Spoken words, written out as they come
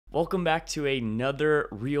Welcome back to another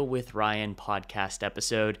Real with Ryan podcast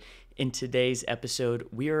episode. In today's episode,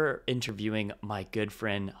 we are interviewing my good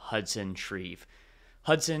friend Hudson Shreve.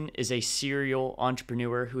 Hudson is a serial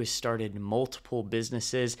entrepreneur who has started multiple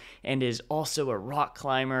businesses and is also a rock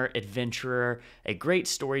climber, adventurer, a great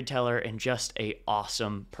storyteller, and just an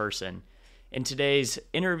awesome person. In today's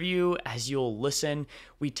interview, as you'll listen,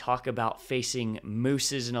 we talk about facing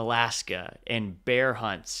mooses in Alaska and bear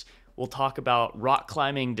hunts. We'll talk about rock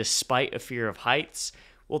climbing despite a fear of heights.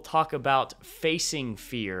 We'll talk about facing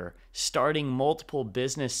fear, starting multiple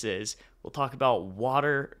businesses. We'll talk about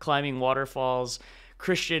climbing waterfalls,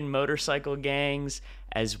 Christian motorcycle gangs,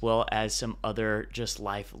 as well as some other just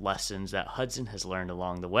life lessons that Hudson has learned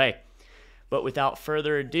along the way. But without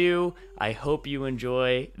further ado, I hope you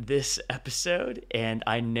enjoy this episode, and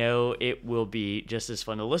I know it will be just as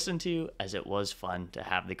fun to listen to as it was fun to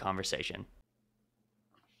have the conversation.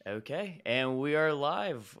 Okay, and we are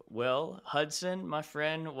live. Well, Hudson, my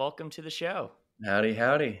friend, welcome to the show. Howdy,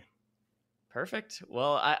 howdy. Perfect.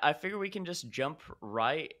 Well, I figure we can just jump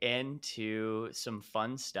right into some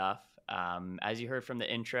fun stuff. As you heard from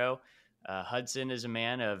the intro, Hudson is a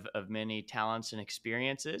man of many talents and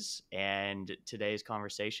experiences, and today's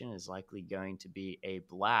conversation is likely going to be a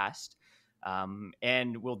blast.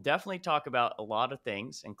 And we'll definitely talk about a lot of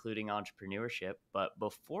things, including entrepreneurship. But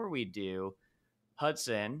before we do,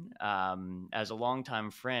 Hudson, as a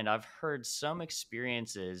longtime friend, I've heard some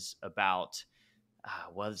experiences about,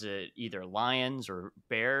 was it either lions or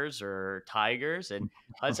bears or tigers? And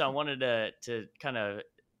Hudson, I wanted to kind of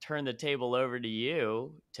turn the table over to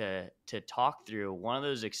you to talk through one of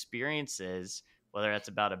those experiences, whether that's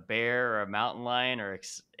about a bear or a mountain lion or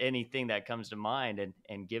anything that comes to mind,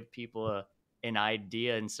 and give people an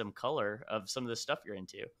idea and some color of some of the stuff you're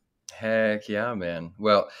into. Heck yeah, man.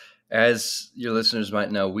 Well, as your listeners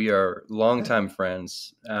might know, we are longtime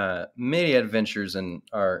friends, many adventures in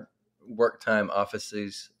our work time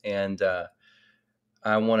offices. And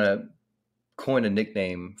I want to coin a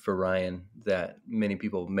nickname for Ryan that many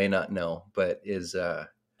people may not know, but is, I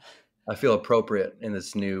feel appropriate in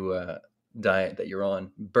this new diet that you're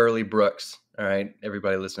on. Burley Brooks. All right,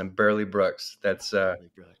 everybody listening, Burley Brooks. That's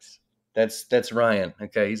that's Ryan.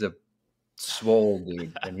 Okay, he's a swole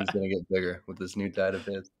dude, and he's gonna get bigger with this new diet of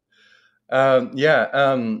his.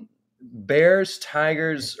 Bears,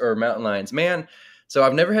 tigers, or mountain lions, man. So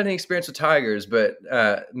I've never had any experience with tigers, but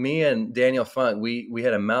me and Daniel Funk, we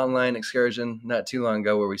had a mountain lion excursion not too long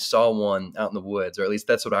ago where we saw one out in the woods, or at least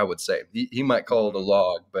that's what I would say. He might call it a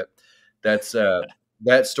log, but that's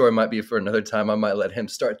that story might be for another time. I might let him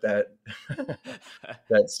start that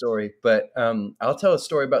that story. But I'll tell a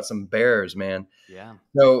story about some bears, man. Yeah.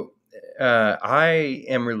 So I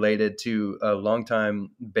am related to a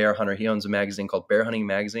longtime bear hunter. He owns a magazine called Bear Hunting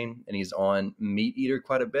Magazine, and he's on Meat Eater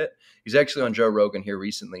quite a bit. He's actually on Joe Rogan here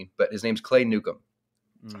recently, but his name's Clay Newcomb.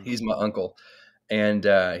 He's my uncle, and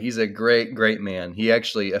he's a great, great man. He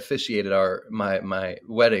actually officiated my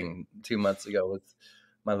wedding 2 months ago with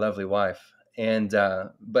my lovely wife. And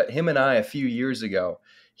but him and I, a few years ago,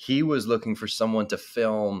 he was looking for someone to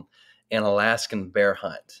film an Alaskan bear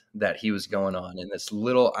hunt that he was going on in this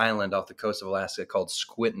little island off the coast of Alaska called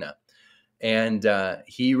Squitna. And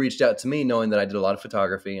he reached out to me knowing that I did a lot of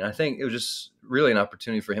photography. And I think it was just really an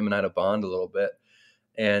opportunity for him and I to bond a little bit.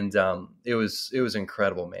 And it was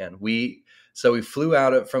incredible, man. So we flew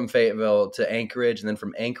out from Fayetteville to Anchorage. And then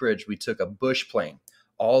from Anchorage, we took a bush plane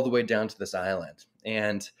all the way down to this island.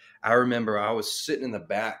 And I remember I was sitting in the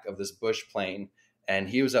back of this bush plane and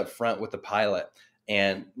he was up front with the pilot.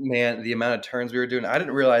 And man, the amount of turns we were doing, I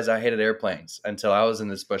didn't realize I hated airplanes until I was in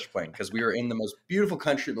this bush plane because we were in the most beautiful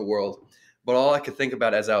country in the world. But all I could think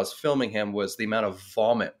about as I was filming him was the amount of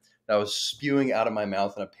vomit that was spewing out of my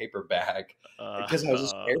mouth in a paper bag because I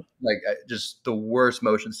was just the worst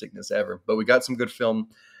motion sickness ever. But we got some good film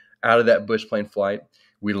out of that bush plane flight.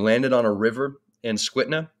 We landed on a river in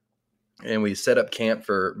Squitna and we set up camp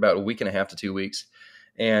for about a week and a half to 2 weeks.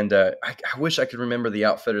 And I wish I could remember the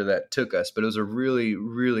outfitter that took us, but it was a really,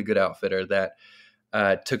 really good outfitter that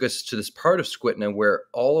took us to this part of Squitna where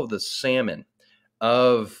all of the salmon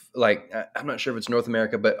of, like, I'm not sure if it's North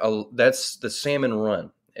America, but that's the salmon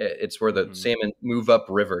run. It's where the salmon move up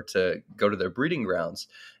river to go to their breeding grounds.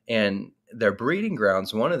 And their breeding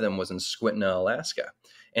grounds, one of them was in Squitna, Alaska.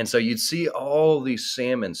 And so you'd see all these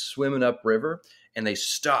salmon swimming up river, and they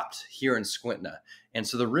stopped here in Squitna. And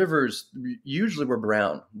so the rivers usually were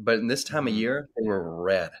brown, but in this time of year, they were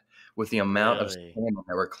red with the amount of salmon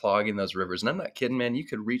that were clogging those rivers. And I'm not kidding, man. You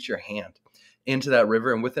could reach your hand into that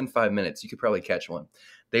river, and within 5 minutes, you could probably catch one.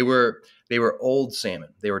 They were old salmon.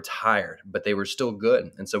 They were tired, but they were still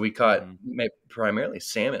good. And so we caught primarily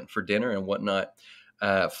salmon for dinner and whatnot.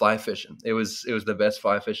 Fly fishing. It was the best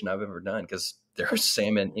fly fishing I've ever done because there are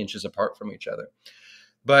salmon inches apart from each other.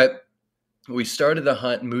 But we started the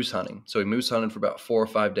hunt moose hunting. So we moose hunted for about 4 or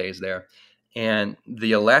 5 days there. And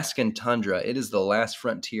the Alaskan tundra, it is the last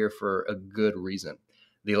frontier for a good reason.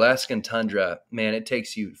 The Alaskan tundra, man, it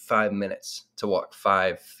takes you 5 minutes to walk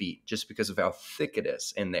 5 feet just because of how thick it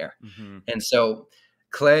is in there. Mm-hmm. And so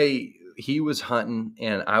Clay, he was hunting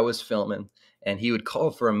and I was filming, and he would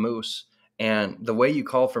call for a moose. And the way you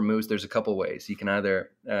call for moose, there's a couple ways. You can either,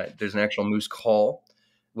 there's an actual moose call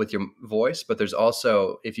with your voice, but there's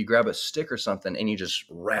also, if you grab a stick or something and you just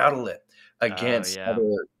rattle it against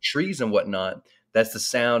other trees and whatnot, that's the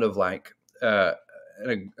sound of like a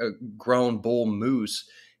grown bull moose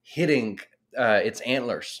hitting its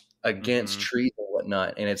antlers against trees and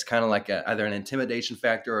whatnot. And it's kind of like either an intimidation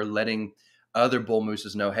factor or letting other bull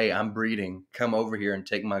mooses know, hey, I'm breeding, come over here and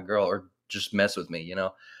take my girl, or just mess with me, you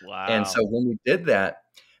know? Wow. And so when we did that,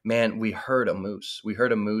 man, we heard a moose. We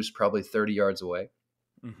heard a moose probably 30 yards away.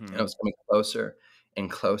 And it was coming closer and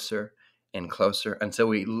closer and closer until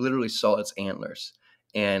we literally saw its antlers.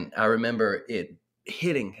 And I remember it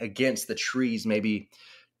hitting against the trees, maybe,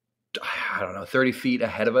 I don't know, 30 feet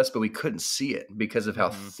ahead of us, but we couldn't see it because of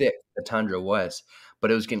how thick the tundra was.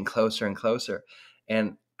 But it was getting closer and closer.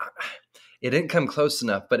 And it didn't come close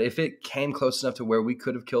enough. But if it came close enough to where we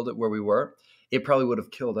could have killed it where we were, it probably would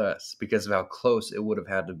have killed us because of how close it would have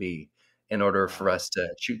had to be in order for us to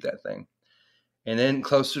shoot that thing. And then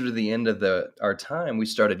closer to the end of our time, we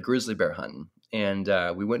started grizzly bear hunting. And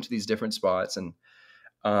we went to these different spots. And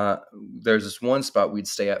there's this one spot we'd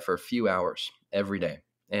stay at for a few hours every day.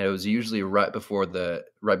 And it was usually right before it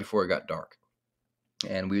got dark.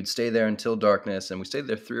 And we would stay there until darkness. And we stayed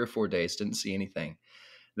there 3 or 4 days, didn't see anything.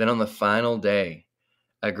 Then on the final day,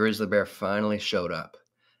 a grizzly bear finally showed up.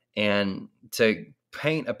 And to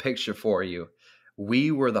paint a picture for you, we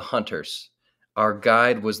were the hunters. Our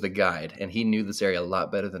guide was the guide, and he knew this area a lot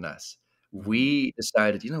better than us. We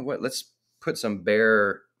decided, you know what, let's put some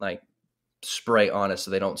bear like spray on us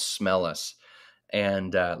so they don't smell us.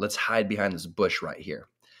 And let's hide behind this bush right here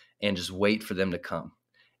and just wait for them to come.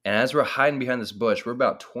 And as we're hiding behind this bush, we're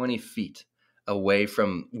about 20 feet away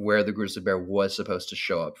from where the grizzly bear was supposed to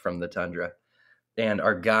show up from the tundra. And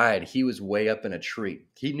our guide, he was way up in a tree.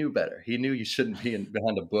 He knew better. He knew you shouldn't be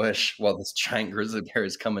behind a bush while this giant grizzly bear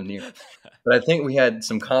is coming near. But I think we had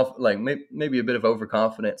some maybe a bit of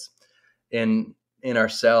overconfidence in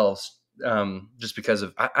ourselves, just because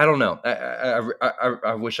of I don't know.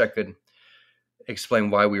 I wish I could explain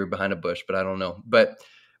why we were behind a bush, but I don't know. But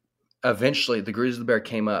eventually, the grizzly bear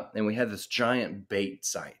came up, and we had this giant bait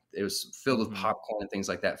site. It was filled with popcorn and things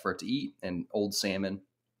like that for it to eat, and old salmon.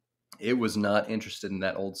 It was not interested in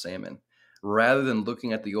that old salmon. Rather than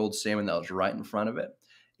looking at the old salmon that was right in front of it,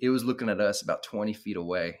 it was looking at us about 20 feet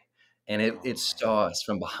away. And it saw us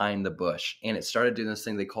from behind the bush. And it started doing this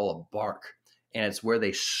thing they call a bark. And it's where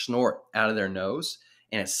they snort out of their nose.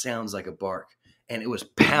 And it sounds like a bark. And it was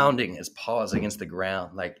pounding its paws against the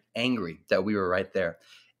ground, like angry that we were right there.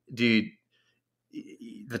 Dude,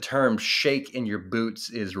 the term shake in your boots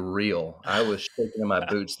is real. I was shaking in my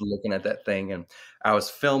boots looking at that thing, and I was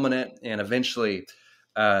filming it. And eventually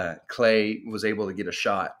Clay was able to get a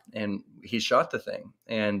shot, and he shot the thing,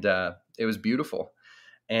 and it was beautiful.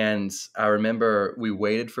 And I remember we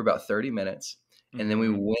waited for about 30 minutes, and then we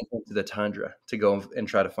went into the tundra to go and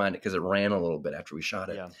try to find it because it ran a little bit after we shot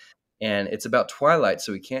it. Yeah. And it's about twilight,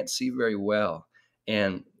 so we can't see very well.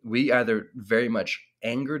 And we either very much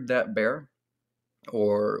angered that bear,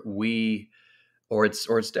 or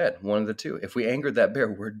it's dead. One of the two. If we angered that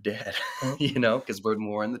bear, we're dead, because we're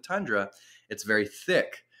more in the tundra. It's very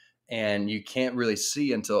thick, and you can't really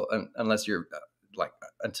see unless you're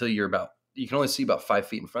you can only see about 5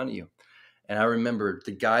 feet in front of you. And I remember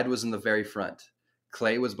the guide was in the very front.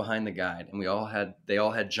 Clay was behind the guide, and they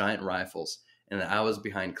all had giant rifles, and I was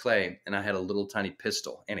behind Clay, and I had a little tiny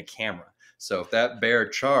pistol and a camera. So if that bear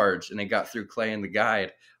charged and it got through Clay and the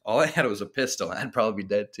guide, all I had was a pistol. I'd probably be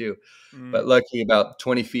dead too. But luckily, about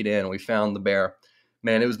 20 feet in, we found the bear.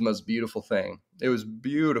 Man, it was the most beautiful thing. It was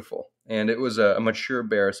beautiful. And it was a mature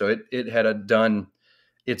bear. So it had done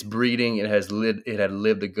its breeding. It had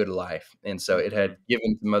lived a good life. And so it had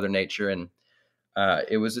given to Mother Nature, and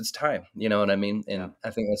it was its time. You know what I mean? And I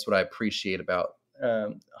think that's what I appreciate about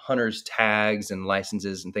hunters' tags and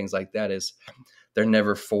licenses and things like that is they're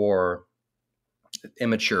never for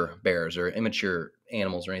immature bears or immature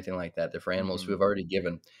animals or anything like that. They're for animals who have already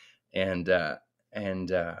given. And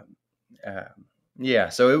Yeah,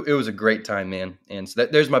 so it was a great time, man. And so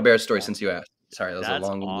there's my bear story Yeah. since you asked. Sorry, that was a That's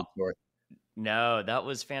long-winded aw story. No, that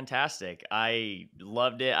was fantastic. I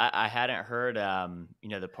loved it. I hadn't heard,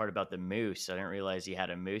 the part about the moose. I didn't realize he had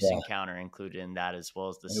a moose Yeah, encounter included in that as well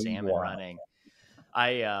as the it was salmon wild. running.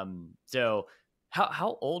 So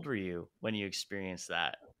how old were you when you experienced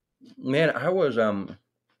that? Man, I was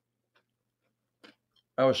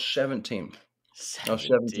 17. I was 17.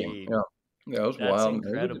 17. Yeah. Yeah, it was That's wild,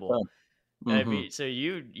 man. It was a good incredible. time. I Mhm. mean, so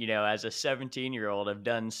as a 17-year-old, have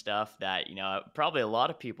done stuff that, probably a lot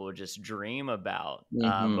of people would just dream about,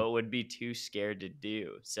 Mhm. but would be too scared to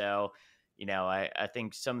do. So, I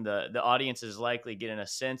think some of the audience is likely getting a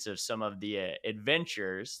sense of some of the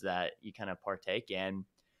adventures that you kind of partake in.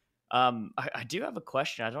 I do have a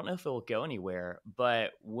question. I don't know if it will go anywhere,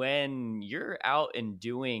 but when you're out and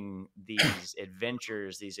doing these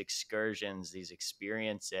adventures, these excursions, these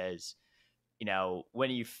experiences,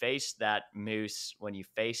 when you face that moose, when you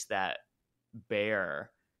face that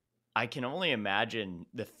bear, I can only imagine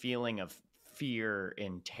the feeling of fear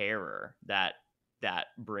and terror that that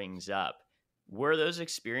brings up. Were those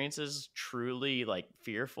experiences truly like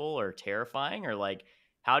fearful or terrifying, or like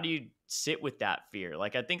how do you sit with that fear?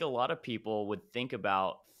 Like I think a lot of people would think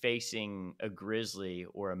about facing a grizzly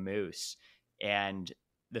or a moose and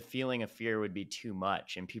the feeling of fear would be too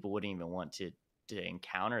much and people wouldn't even want to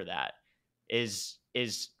encounter that. Is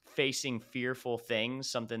facing fearful things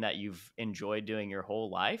something that you've enjoyed doing your whole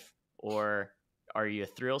life, or are you a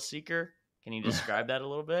thrill seeker? Can you describe that a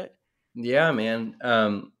little bit? Yeah, man.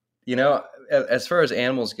 As far as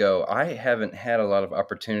animals go, I haven't had a lot of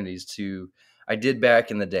opportunities to. I did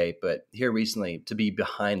back in the day, but here recently to be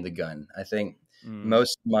behind the gun. I think Mm,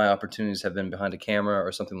 most of my opportunities have been behind a camera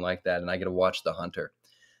or something like that, and I get to watch the hunter.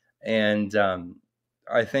 And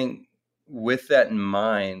I think with that in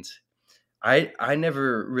mind, I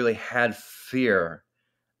never really had fear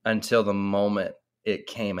until the moment it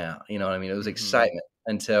came out. You know what I mean? It was mm-hmm. excitement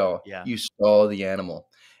until Yeah. you saw the animal.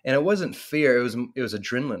 And it wasn't fear, it was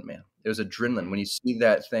adrenaline, man. It was adrenaline Mm-hmm. when you see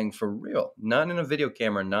that thing for real, not in a video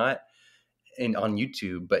camera, not on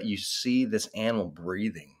YouTube, but you see this animal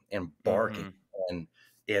breathing and barking Mm-hmm. and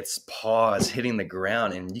its paws hitting the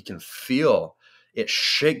ground and you can feel it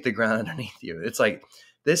shake the ground underneath you. It's like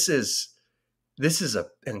this is this is a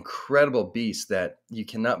incredible beast that you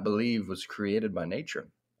cannot believe was created by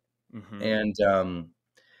nature. Mm-hmm. And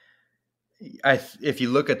if you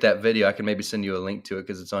look at that video, I can maybe send you a link to it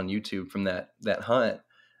because it's on YouTube from that hunt.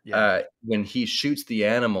 Yeah. When he shoots the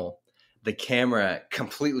animal, the camera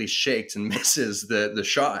completely shakes and misses the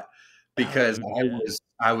shot because Oh I man. was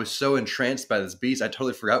I was so entranced by this beast, I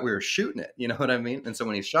totally forgot we were shooting it. You know what I mean? And so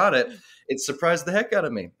when he shot it, it surprised the heck out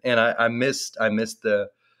of me, and I missed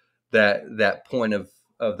that point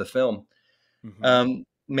of the film. Mm-hmm.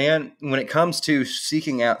 Man, when it comes to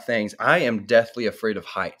seeking out things, I am deathly afraid of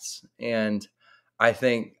heights. And I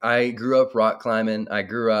think I grew up rock climbing. I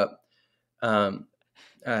grew up um,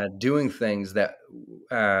 doing things that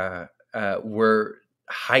were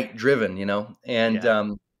height driven, And Yeah.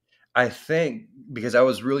 I think because I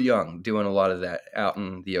was real young doing a lot of that out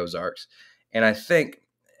in the Ozarks. And I think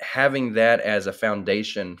having that as a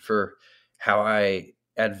foundation for how I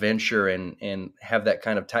adventure and have that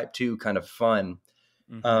kind of type two kind of fun,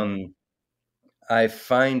 Mm-hmm. um, I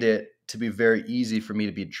find it to be very easy for me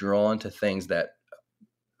to be drawn to things that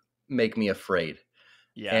make me afraid.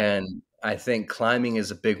 Yeah. And I think climbing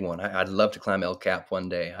is a big one. I'd love to climb El Cap one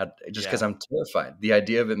day, just because Yeah. I'm terrified. The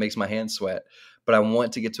idea of it makes my hands sweat, but I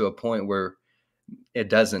want to get to a point where it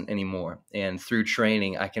doesn't anymore. And through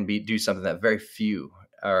training, I can do something that very few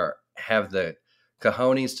are have the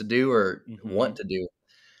cojones to do or Mm-hmm. want to do.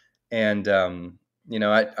 And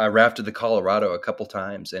I rafted the Colorado a couple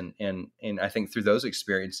times, and I think through those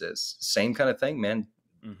experiences, same kind of thing, man.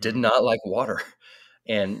 Did Mm-hmm. not like water,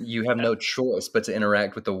 and you have no choice but to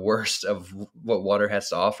interact with the worst of what water has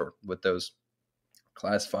to offer with those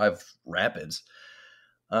class 5 rapids.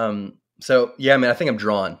 So yeah, man, I think I'm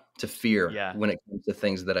drawn to fear Yeah. when it comes to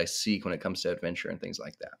things that I seek when it comes to adventure and things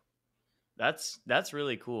like that. That's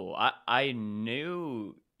really cool. I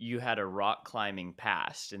knew you had a rock climbing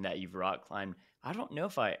past and that you've rock climbed. I don't know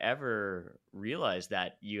if I ever realized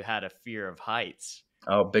that you had a fear of heights.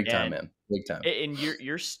 Oh, big time, And man, big time. and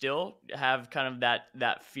you're still have kind of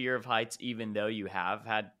that fear of heights even though you have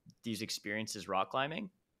had these experiences rock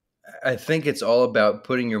climbing? I think it's all about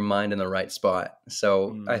putting your mind in the right spot.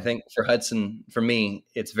 So I Mm, think for Hudson, for me,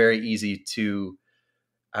 it's very easy to.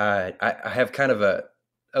 I have kind of a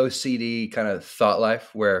OCD kind of thought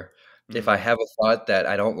life where if I mm, have a thought that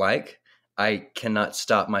I don't like, I cannot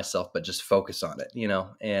stop myself but just focus on it.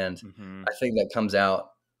 And mhm. I think that comes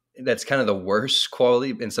out. that's kind of the worst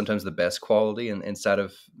quality and sometimes the best quality inside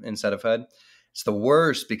of HUD. It's the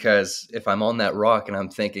worst because if I'm on that rock and I'm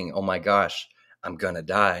thinking, oh my gosh, I'm gonna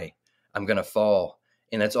die, I'm gonna fall,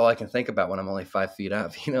 and that's all I can think about when I'm only 5 feet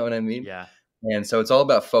up. You know what I mean? Yeah. And so it's all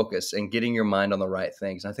about focus and getting your mind on the right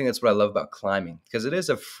things. And I think that's what I love about climbing because it is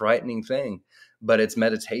a frightening thing, but it's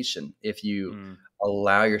meditation if you Mm,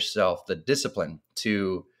 allow yourself the discipline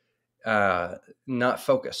to uh, not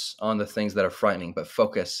focus on the things that are frightening, but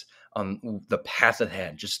focus on the path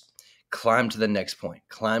ahead. Just climb to the next point,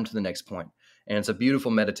 climb to the next point. And it's a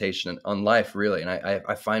beautiful meditation on life, really. And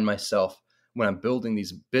I find myself when I'm building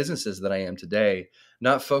these businesses that I am today,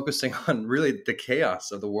 not focusing on really the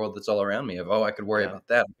chaos of the world that's all around me of, oh, I could worry yeah. about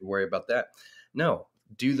that. I could worry about that. No,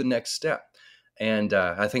 do the next step. And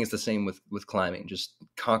I think it's the same with climbing, just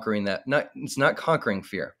conquering that. It's not conquering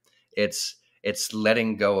fear. It's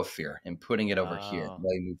letting go of fear and putting it over here Oh.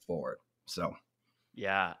 while you move forward. So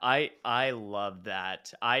Yeah, I love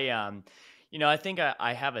that. I think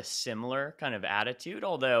I have a similar kind of attitude,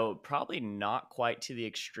 although probably not quite to the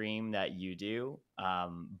extreme that you do.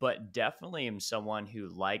 But definitely am someone who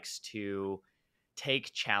likes to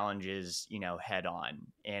take challenges, head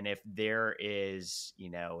on. And if there is,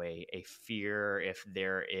 a fear, if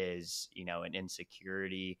there is, an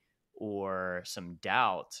insecurity or some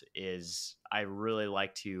doubt, is I really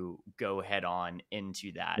like to go head on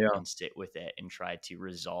into that yeah, and sit with it and try to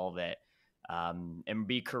resolve it, and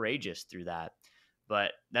be courageous through that.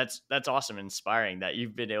 But that's awesome, inspiring that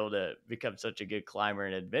you've been able to become such a good climber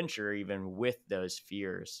and adventurer even with those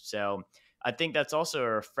fears. So I think that's also a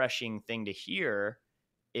refreshing thing to hear,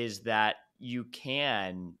 is that you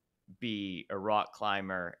can be a rock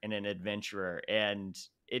climber and an adventurer. And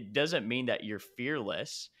it doesn't mean that you're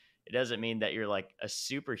fearless. It doesn't mean that you're like a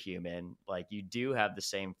superhuman. Like, you do have the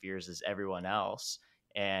same fears as everyone else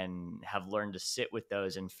and have learned to sit with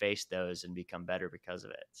those and face those and become better because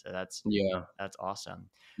of it. So yeah, that's awesome.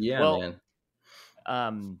 yeah, Well, man.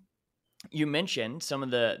 um, you mentioned some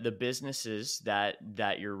of the businesses that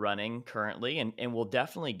you're running currently, and we'll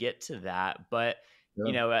definitely get to that. But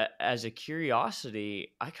Yeah, as a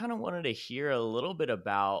curiosity, I kind of wanted to hear a little bit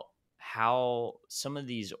about how some of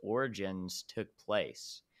these origins took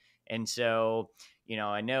place. And so,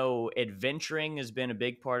 I know adventuring has been a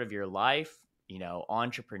big part of your life.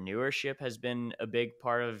 Entrepreneurship has been a big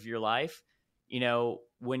part of your life.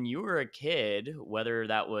 When you were a kid, whether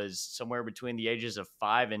that was somewhere between the ages of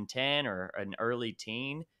 5 and 10 or an early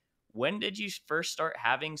teen, when did you first start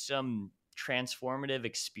having some transformative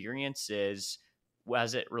experiences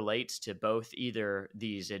as it relates to both either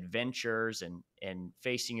these adventures and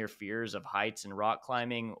facing your fears of heights and rock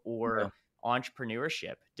climbing, yeah, or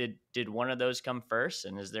entrepreneurship? Did one of those come first?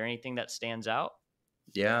 And is there anything that stands out?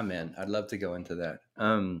 yeah, man. I'd love to go into that.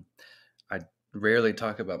 I rarely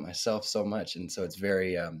talk about myself so much, and so it's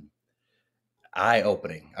very eye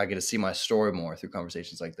opening. I get to see my story more through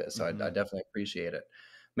conversations like this. So I Hmm. definitely appreciate it,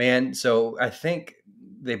 man. So I think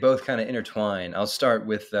they both kind of intertwine. I'll start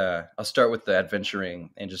with the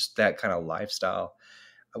adventuring and just that kind of lifestyle.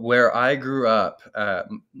 Where I grew up,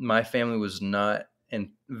 my family was not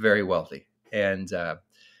very wealthy, and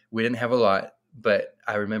we didn't have a lot. But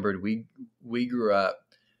I remembered we grew up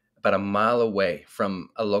about a mile away from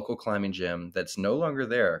a local climbing gym that's no longer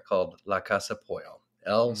there called La Casa Pollo,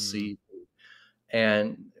 Mm, LC.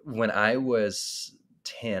 And when I was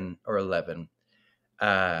 10 or 11,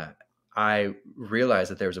 uh, I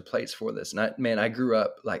realized that there was a place for this. And I grew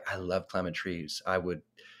up like I love climbing trees. I would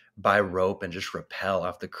buy rope and just rappel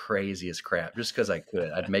off the craziest crap just because I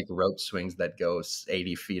could. I'd make rope swings that go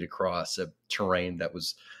 80 feet across a terrain that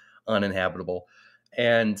was uninhabitable.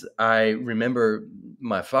 And I remember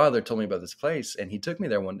my father told me about this place, and he took me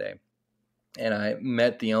there one day, and I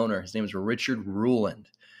met the owner. His name was Richard Ruland.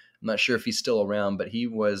 I'm not sure if he's still around, but he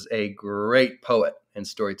was a great poet and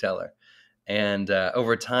storyteller. And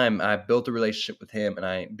over time, I built a relationship with him, and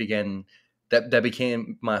I began that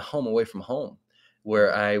became my home away from home,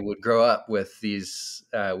 where mm, I would grow up with these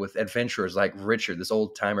with adventurers like Richard, this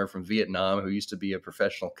old timer from Vietnam who used to be a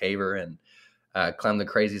professional caver and climbed the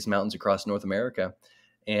craziest mountains across North America,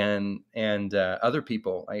 and other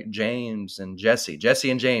people like James and Jesse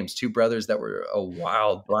and James, two brothers that were a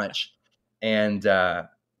wild bunch, and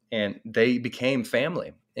and they became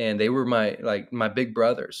family, and they were my big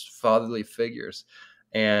brothers, fatherly figures,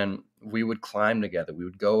 and we would climb together. We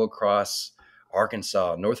would go across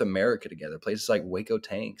Arkansas, North America together, places like Waco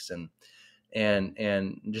Tanks, and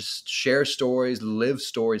just share stories, live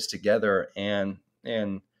stories together, and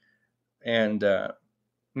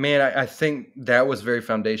man, I think that was very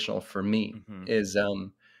foundational for me hmm is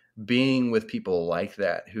being with people like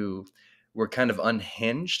that who were kind of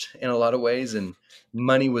unhinged in a lot of ways, and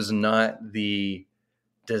money was not the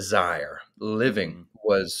desire. Living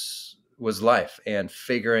Mm-hmm. was life, and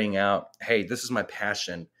figuring out, hey, this is my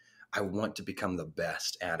passion. I want to become the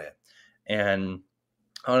best at it. And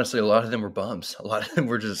honestly, a lot of them were bums. A lot of them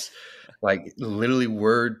were just like literally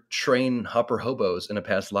were train hopper hobos in a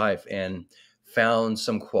past life, and found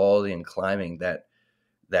some quality in climbing that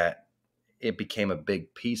it became a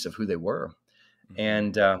big piece of who they were. Mm-hmm.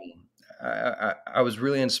 And I was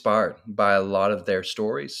really inspired by a lot of their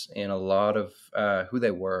stories and a lot of who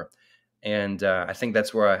they were. And I think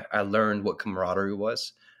that's where I learned what camaraderie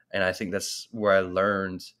was. And I think that's where I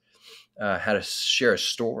learned how to share a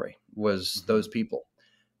story, was Mm-hmm. those people.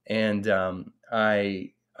 And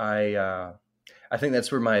I think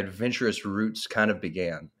that's where my adventurous roots kind of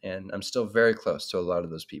began. And I'm still very close to a lot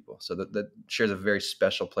of those people. So that shares a very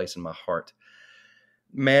special place in my heart.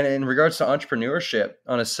 Man, in regards to entrepreneurship,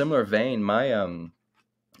 on a similar vein, my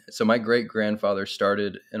great grandfather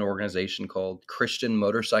started an organization called Christian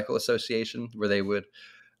Motorcycle Association, where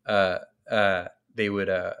uh, they would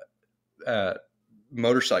uh,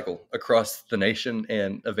 motorcycle across the nation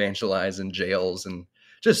and evangelize in jails, and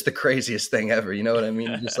just the craziest thing ever. You know what I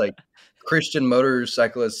mean? Just like Christian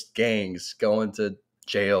motorcyclist gangs going to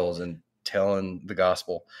jails and telling the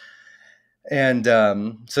gospel. And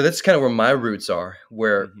so that's kind of where my roots are,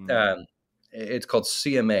 where Mm-hmm. it's called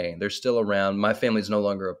CMA. They're still around. My family's no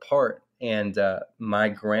longer apart. And my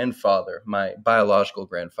grandfather, my biological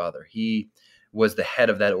grandfather, he was the head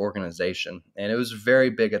of that organization. And it was very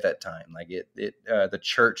big at that time. Like the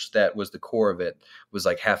church that was the core of it was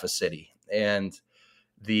like half a city. And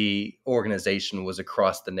the organization was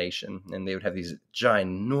across the nation. And they would have these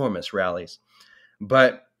ginormous rallies.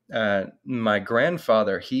 But my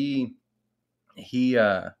grandfather, he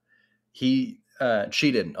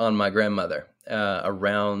cheated on my grandmother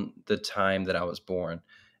around the time that I was born.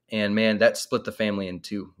 And man, that split the family in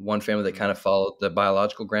two. One family that kind of followed the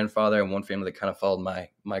biological grandfather, and one family that kind of followed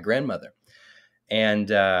my grandmother. And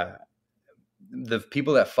the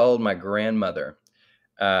people that followed my grandmother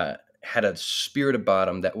had a spirit about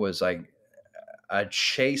them that was like a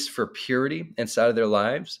chase for purity inside of their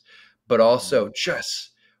lives, but Mm-hmm. also just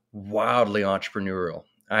wildly entrepreneurial.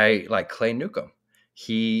 I like Clay Newcomb.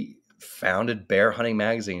 He founded Bear Hunting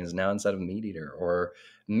Magazines, now inside of Meat Eater, or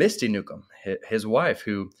Misty Newcomb, his wife,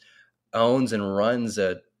 who owns and runs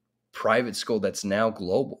a private school that's now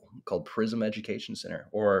global called Prism Education Center,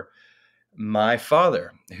 or my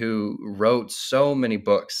father, who wrote so many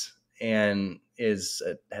books and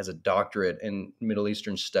has a doctorate in Middle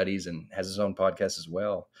Eastern studies and has his own podcast as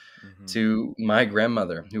well, Mm-hmm. to my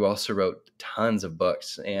grandmother, who also wrote tons of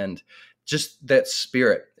books. And just that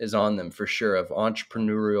spirit is on them for sure, of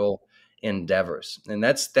entrepreneurial endeavors. And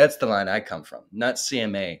that's the line I come from, not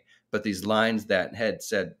CMA, but these lines that had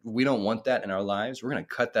said, we don't want that in our lives. We're going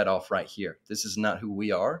to cut that off right here. This is not who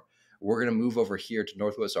we are. We're going to move over here to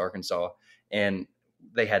Northwest Arkansas. And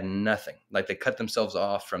they had nothing. Like, they cut themselves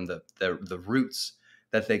off from the roots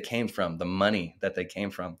that they came from, the money that they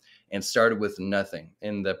came from, and started with nothing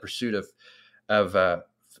in the pursuit of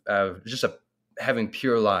just having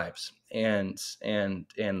pure lives, and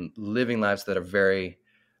living lives that are very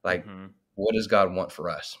like, Mm-hmm. what does God want for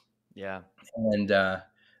us? Yeah. And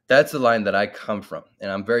that's the line that I come from,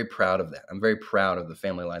 and I'm very proud of that. I'm very proud of the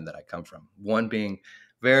family line that I come from. One being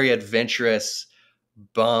very adventurous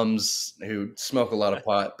bums who smoke a lot of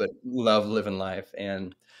pot but love living life,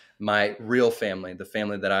 and my real family, the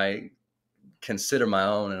family that I consider my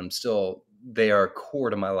own, and they are core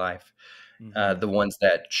to my life. Mm-hmm. The ones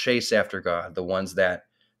that chase after God, the ones that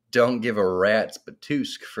don't give a rat's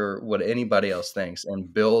patoosk for what anybody else thinks,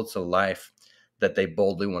 and builds a life that they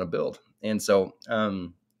boldly want to build. And so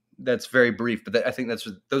that's very brief, but I think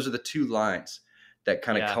those are the two lines that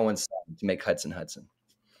kind of Yeah. coincide to make Hudson Hudson.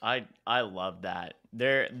 I love that.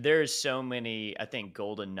 There's so many, I think,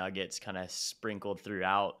 golden nuggets kind of sprinkled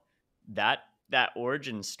throughout that that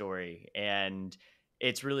origin story, and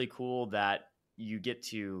it's really cool that you get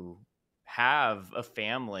to have a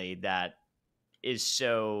family that is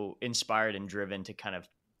so inspired and driven to kind of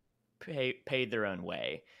pay their own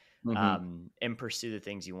way, Mm-hmm. and pursue the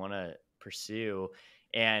things you want to pursue.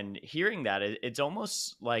 And hearing that, it's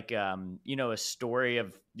almost like, a story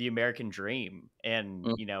of the American dream, and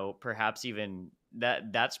perhaps even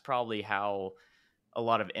that's probably how a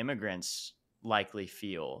lot of immigrants likely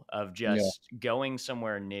feel, of Yeah, just going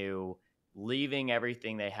somewhere new, leaving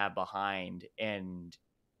everything they have behind, and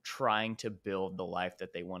trying to build the life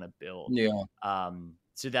that they want to build. yeah,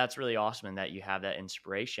 So that's really awesome, and that you have that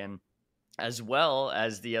inspiration, as well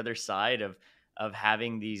as the other side of of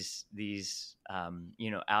having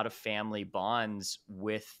out of family bonds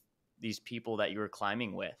with these people that you were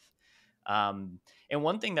climbing with. And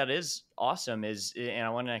one thing that is awesome is, and I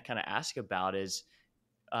want to kind of ask about is,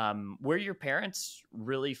 were your parents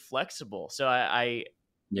really flexible? So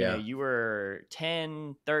Yeah. you were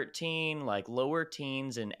 10, 13, like lower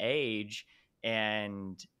teens in age,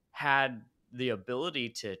 and had the ability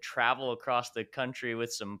to travel across the country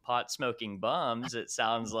with some pot smoking bums, it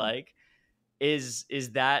sounds like. Is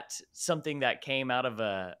that something that came out of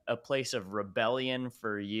a place of rebellion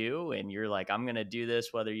for you, and you're like, I'm gonna do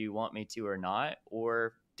this whether you want me to or not?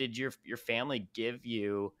 Or did your family give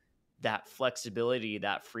you that flexibility,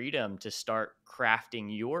 that freedom to start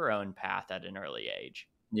crafting your own path at an early age?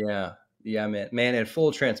 Yeah. Yeah, man, in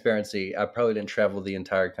full transparency, I probably didn't travel the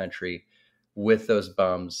entire country with those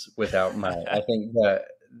bums without I think that,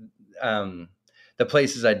 um, the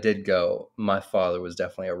places I did go, my father was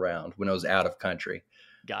definitely around when I was out of country.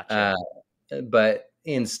 Uh, Gotcha. but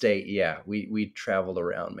in state, yeah, we traveled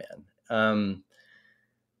around, man.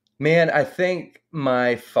 Man, I think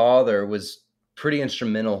my father was pretty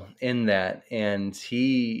instrumental in that, and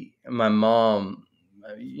my mom,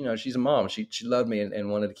 she's a mom. She loved me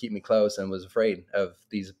and wanted to keep me close, and was afraid of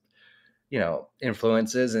these,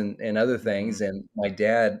 influences and other Hmm. things. And my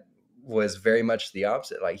dad was very much the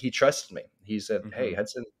opposite. Like, he trusted me. He said, "Hey, Hmm.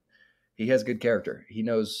 Hudson, he has good character. He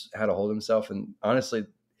knows how to hold himself, and honestly,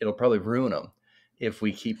 it'll probably ruin him if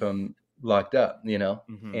we keep him locked up,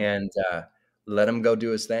 Hmm. and let him go do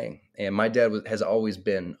his thing." And my dad has always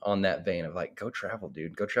been on that vein of like, go travel,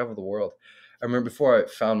 dude, go travel the world. I remember before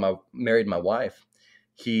I married my wife,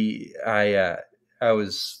 he, I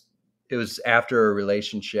was, it was after a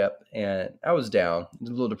relationship, and I was down, a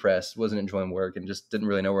little depressed, wasn't enjoying work, and just didn't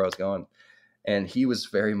really know where I was going. And he was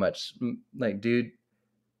very much like, dude,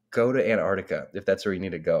 go to Antarctica if that's where you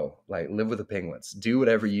need to go. Like, live with the penguins. Do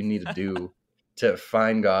whatever you need to do to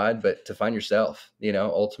find God, but to find yourself,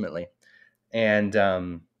 ultimately. And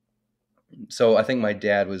so I think my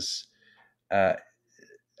dad was, uh,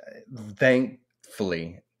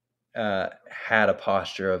 thankfully, had a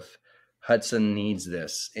posture of, Hudson needs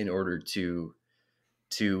this in order to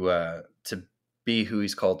be who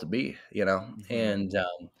he's called to be, Hmm. And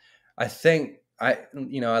I think I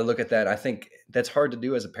look at that. I think that's hard to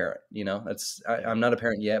do as a parent. Yeah. I'm not a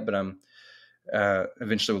parent yet, but I'm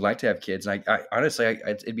eventually would like to have kids. And I honestly,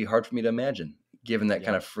 it'd be hard for me to imagine giving that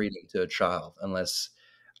kind Yeah. of freedom to a child unless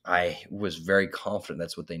I was very confident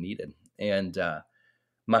that's what they needed. And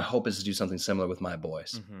my hope is to do something similar with my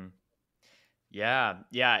boys. Hmm. Yeah,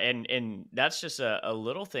 yeah, and that's just a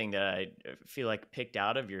little thing that I feel like picked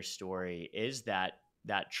out of your story is that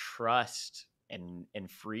trust and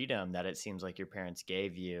freedom that it seems like your parents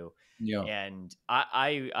gave you. Yeah. And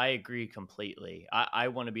I agree completely. I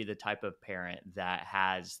want to be the type of parent that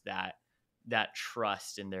has that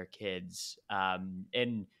trust in their kids, and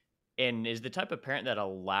is the type of parent that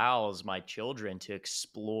allows my children to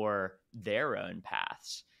explore their own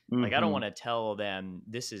paths. Like, I don't Hmm. want to tell them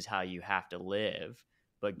this is how you have to live,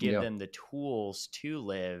 but give Yeah. them the tools to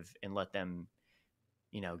live and let them,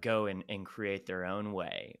 go and create their own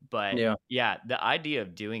way. But Yeah. yeah, the idea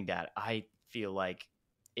of doing that, I feel like,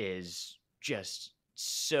 is just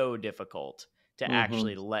so difficult to Hmm.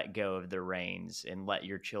 actually let go of the reins and let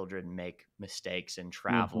your children make mistakes and Hmm.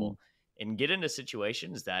 travel and get into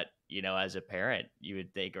situations that, as a parent, you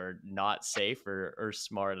would think are not safe or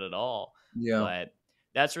smart at all. Yeah. But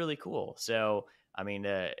that's really cool. So, I mean,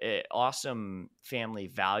 awesome family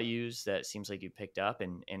values that seems like you picked up,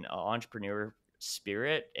 and entrepreneur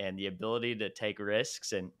spirit and the ability to take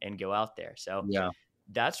risks and go out there. So Yeah.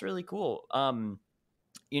 that's really cool.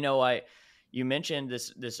 I you mentioned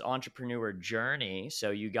this entrepreneur journey, so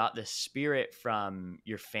you got the spirit from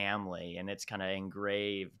your family, and it's kind of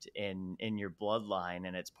engraved in your bloodline,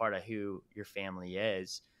 and it's part of who your family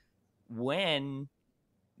is. When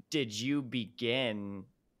did you begin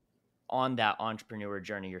on that entrepreneur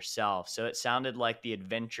journey yourself? So it sounded like the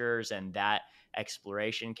adventures and that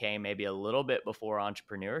exploration came maybe a little bit before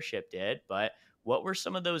entrepreneurship did, but what were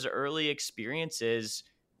some of those early experiences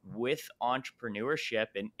with entrepreneurship,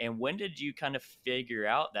 and when did you kind of figure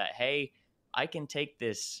out that, hey, I can take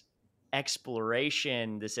this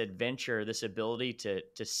exploration, this adventure, this ability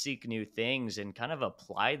to seek new things and kind of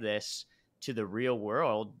apply this to the real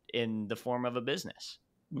world in the form of a business?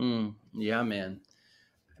 Yeah, man.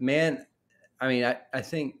 Man, I mean, I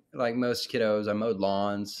think like most kiddos, I mowed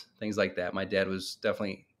lawns, things like that. My dad was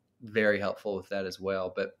definitely very helpful with that as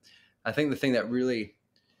well. But I think the thing that really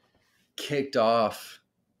kicked off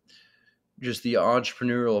just the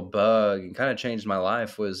entrepreneurial bug and kind of changed my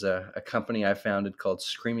life was a company I founded called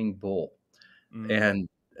Screaming Bull. Mm.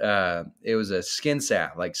 And it was a skin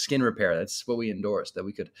salve, like skin repair. That's what we endorsed, that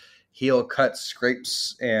we could heal cuts,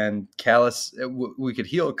 scrapes, and callus. We could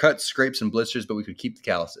heal cuts, scrapes, and blisters, but we could keep the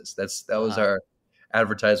calluses. That was Uh-huh. our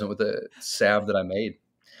advertisement with the salve that I made.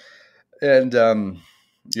 And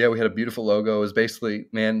yeah, we had a beautiful logo. It was basically,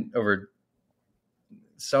 man, over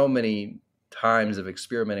so many times of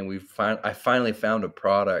experimenting, I finally found a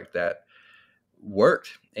product that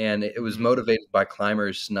worked, and it was Mhm. motivated by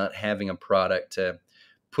climbers not having a product to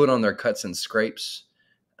put on their cuts and scrapes,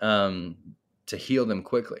 um, to heal them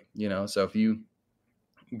quickly. So if you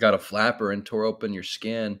got a flapper and tore open your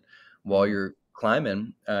skin while Mm. you're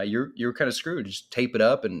climbing, you're kind of screwed. Just tape it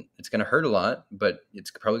up, and it's going to hurt a lot, but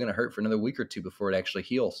it's probably going to hurt for another week or two before it actually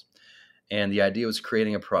heals. And the idea was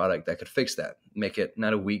creating a product that could fix that, make it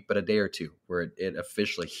not a week, but a day or two where it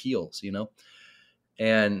officially heals.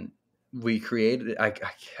 And we created it. I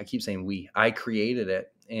keep saying I created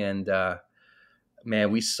it. And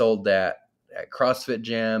man, we sold that at CrossFit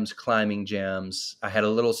gyms, climbing gyms. I had a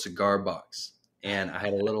little cigar box, and I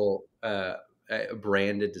had a little a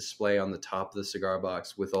branded display on the top of the cigar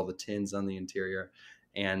box with all the tins on the interior,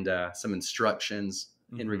 and some instructions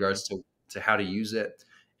in Mhm. regards to how to use it,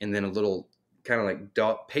 and then a little kind of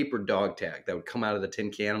like paper dog tag that would come out of the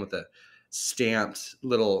tin can with a stamped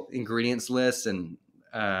little ingredients list and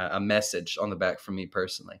a message on the back from me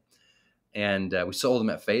personally. And we sold them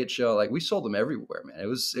at Fayetteville. Like, we sold them everywhere, man. It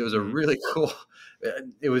was a Mhm. really cool.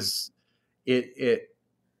 It was it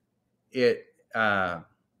it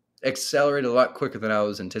accelerated a lot quicker than I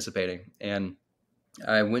was anticipating, and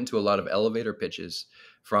I went to a lot of elevator pitches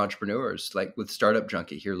for entrepreneurs, like with Startup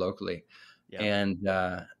Junkie here locally, Yep. and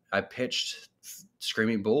I pitched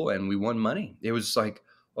Screaming Bull, and we won money. It was like,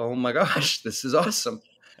 oh my gosh, this is awesome.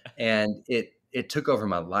 And it took over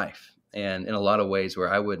my life, and in a lot of ways where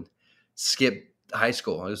I would skip high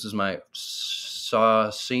school. This was my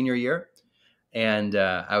senior year, and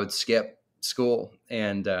I would skip school,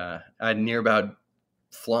 and I'd near about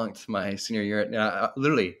flunked my senior year. Now,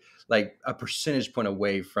 literally, like a percentage point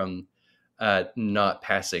away from not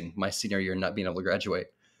passing my senior year and not being able to graduate,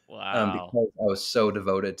 Wow. because I was so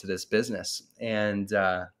devoted to this business. And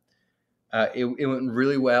it went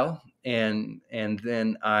really well. And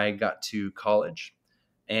then I got to college,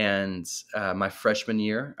 and my freshman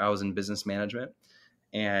year, I was in business management,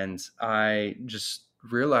 and I just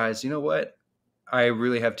realized, you know what? I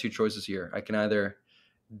really have two choices here. I can either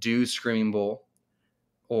do Screaming Bull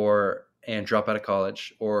and drop out of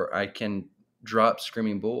college, or I can drop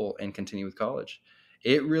Screaming Bull and continue with college.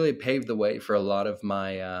 It really paved the way for a lot of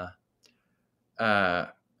my uh,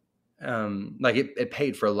 like it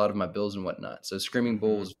paid for a lot of my bills and whatnot. So Screaming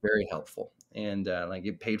Bull Mhm. was very helpful, and like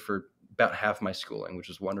it paid for about half my schooling, which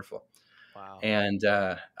was wonderful. Wow. And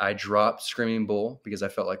I dropped Screaming Bull because I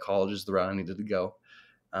felt like college is the route I needed to go.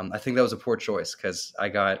 I think that was a poor choice because I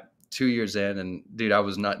got 2 years in, and dude, I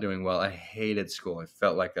was not doing well. I hated school. It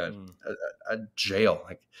felt like Mm. a jail.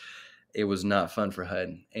 Like, it was not fun for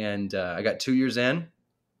HUD. And I got 2 years in,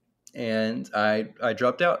 and I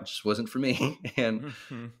dropped out. It just wasn't for me. And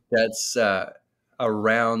Mhm. that's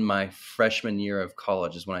around my freshman year of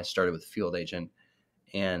college is when I started with Field Agent,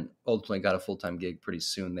 and ultimately got a full-time gig pretty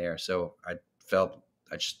soon there. So I felt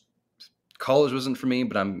I just college wasn't for me,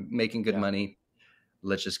 but I'm making good Yeah. money.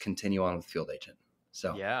 Let's just continue on with Field Agent.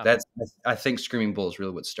 So Yeah. that's I think Screaming Bull is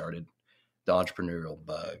really what started the entrepreneurial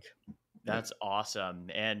bug. Yeah. That's awesome.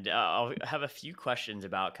 And I'll have a few questions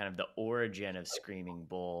about kind of the origin of Screaming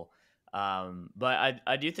Bull. But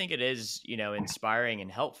I do think it is, inspiring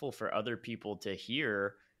and helpful for other people to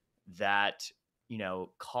hear that,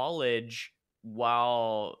 college,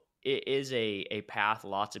 while it is a path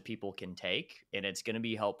lots of people can take and it's going to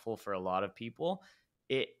be helpful for a lot of people,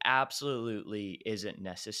 it absolutely isn't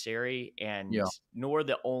necessary and Yeah. nor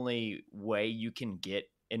the only way you can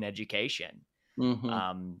get an education.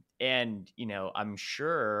 Hmm. And, I'm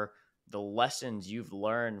sure the lessons you've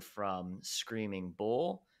learned from Screaming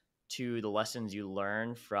Bull to the lessons you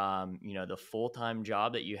learned from, the full time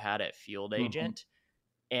job that you had at Field Hmm. Agent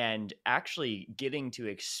and actually getting to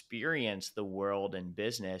experience the world and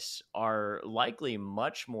business are likely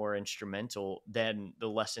much more instrumental than the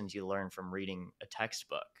lessons you learn from reading a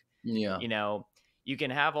textbook. Yeah. you know you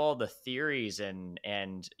can have all the theories and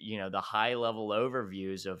the high level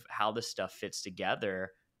overviews of how this stuff fits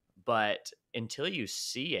together, but until you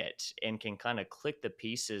see it and can kind of click the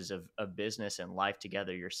pieces of business and life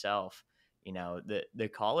together yourself, the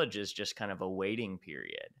college is just kind of a waiting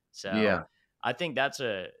period. So Yeah. I think that's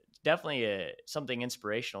definitely something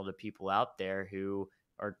inspirational to people out there who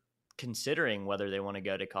are considering whether they want to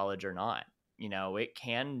go to college or not. It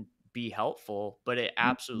can be helpful, but it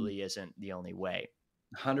absolutely isn't the only way.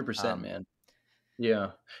 100%, Um, man.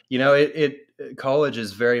 Yeah. You know, college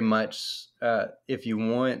is very much, if you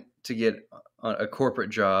want to get a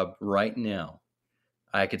corporate job right now,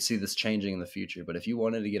 I could see this changing in the future, but if you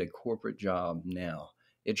wanted to get a corporate job now,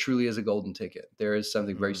 it truly is a golden ticket. There is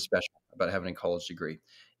something very mhm, special about having a college degree.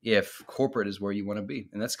 If corporate is where you want to be,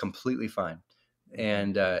 and that's completely fine. mhm,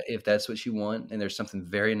 And if that's what you want, and there's something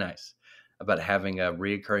very nice about having a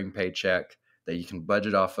reoccurring paycheck that you can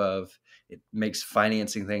budget off of, it makes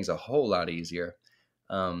financing things a whole lot easier.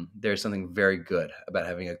 There's something very good about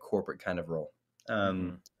having a corporate kind of role.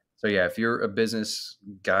 Um, mhm. so yeah, if you're a business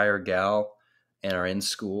guy or gal and are in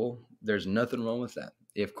school, there's nothing wrong with that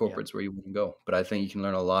if Yep. corporate's where you want to go. But I think you can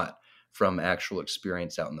learn a lot from actual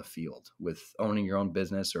experience out in the field with owning your own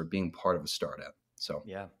business or being part of a startup. So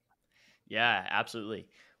Yeah. Yeah, absolutely.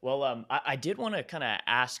 Well, I did want to kind of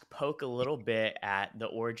poke a little bit at the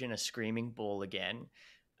origin of Screaming Bull again.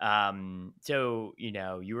 So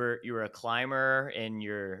you were a climber in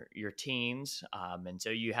your teens, and so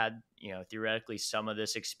you had theoretically some of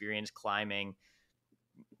this experience climbing.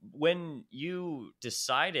 When you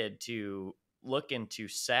decided to look into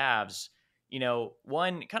salves,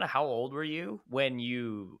 one, kind of how old were you when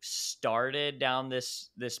you started down this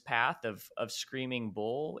path of Screaming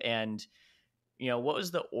Bull, and what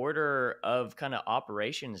was the order of kind of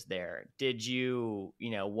operations there? Did you,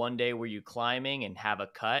 one day were you climbing and have a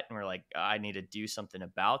cut and were like, I need to do something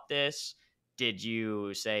about this? Did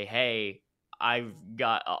you say, hey, I've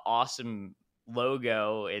got an awesome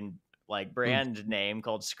logo and like mm, brand name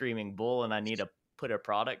called Screaming Bull and I need to put a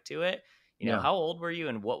product to it? yeah. How old were you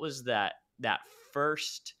and what was that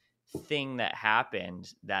first thing that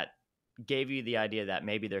happened that gave you the idea that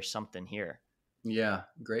maybe there's something here? Yeah,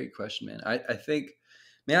 great question, man. I think,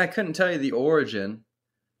 man, I couldn't tell you the origin.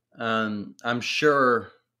 I'm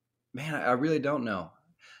sure, man, I really don't know.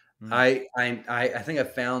 Mm, I think I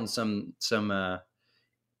found some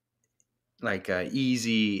like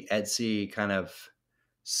easy Etsy kind of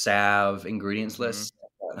salve ingredients mm-hmm, list.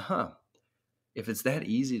 I thought, huh, if it's that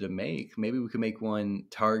easy to make, maybe we could make one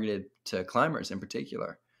targeted to climbers in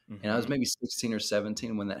particular. And I was mm-hmm. maybe 16 or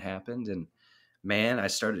 17 when that happened, and man, I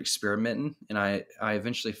started experimenting, and I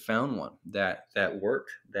eventually found one that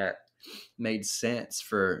worked, that made sense.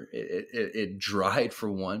 For it dried,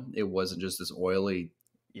 for one. It wasn't just this oily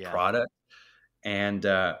Yeah. product, and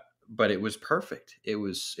but it was perfect. It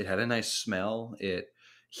had a nice smell. It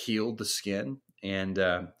healed the skin, and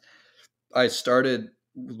I started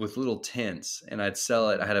with little tins, and I'd sell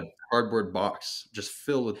it. I Mhm. had a cardboard box just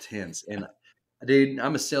filled with tins, and dude,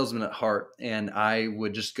 I'm a salesman at heart, and I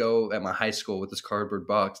would just go at my high school with this cardboard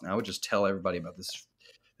box, and I would just tell everybody about this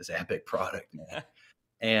epic product, man.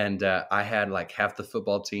 And I had like half the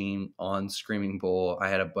football team on Screaming Bull. I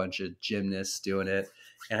had a bunch of gymnasts doing it,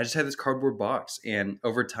 and I just had this cardboard box. And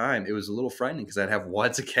over time, it was a little frightening because I'd have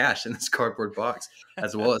wads of cash in this cardboard box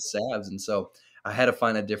as well as salves, and so I had to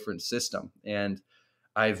find a different system. And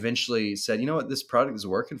I eventually said, you know what, this product is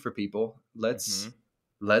working for people. Mhm.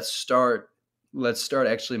 Let's start let's start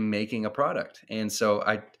actually making a product. And so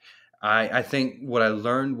I think what I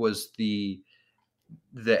learned was the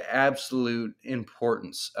absolute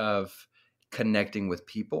importance of connecting with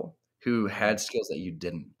people who Mhm. had skills that you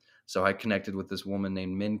didn't. So I connected with this woman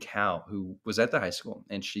named Min Cow, who was at the high school,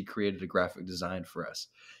 and she created a graphic design for us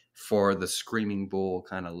for the Screaming Bull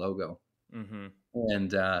kind of logo. Mhm.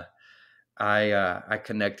 And I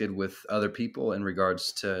connected with other people in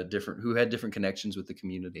regards to different who had different connections with the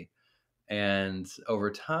community. And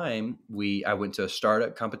over time, I went to a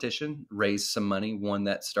startup competition, raised some money, won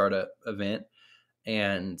that startup event,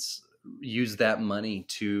 and used that money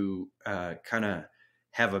to kind of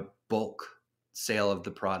have a bulk sale of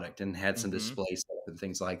the product, and had some Mhm. display stuff and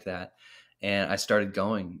things like that. And I started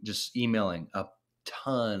just emailing a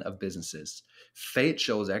ton of businesses.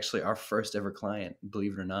 Fayetteville was actually our first ever client,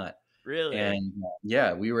 believe it or not. Really? And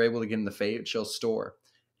yeah, we were able to get in the Fayetteville store.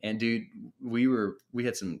 And dude, we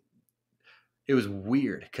had some, it was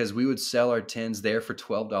weird because we would sell our tins there for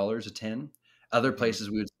 $12 a tin. Other Mhm. places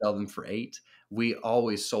we would sell them for 8. We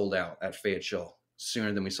always sold out at Fayetteville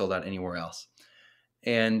sooner than we sold out anywhere else.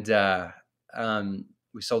 And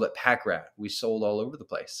we sold at Pack Rat. We sold all over the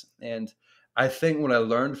place. And I think what I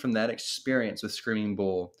learned from that experience with Screaming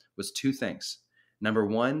Bull was 2 things. Number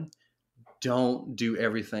one, don't do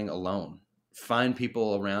everything alone. Find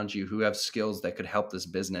people around you who have skills that could help this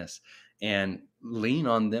business, and lean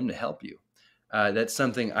on them to help you. That's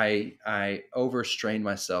something I overstrained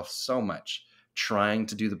myself so much trying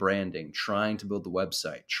to do the branding, trying to build the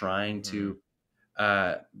website, trying Mhm. to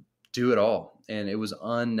uh, do it all. And it was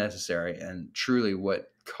unnecessary and truly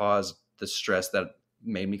what caused the stress that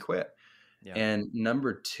made me quit. Yeah. And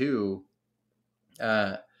number two,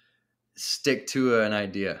 uh, stick to an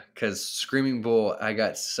idea, because Screaming Bull, I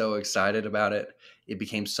got so excited about it. It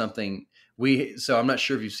became something so I'm not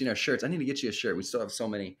sure if you've seen our shirts. I need to get you a shirt. We still have so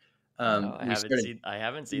many. No, We started, I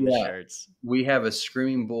haven't seen the yeah, shirts. we have a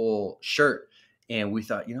Screaming Bull shirt, and we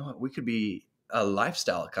thought, you know what, we could be a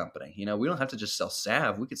lifestyle company. We don't have to just sell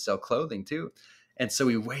salve. We could sell clothing too. And so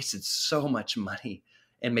we wasted so much money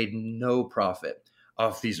and made no profit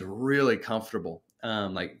off these really comfortable,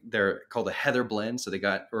 like they're called a heather blend. So they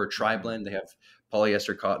got, or a tri Mhm. blend. They have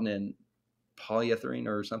polyester, cotton, and polyethylene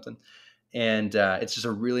or something. And it's just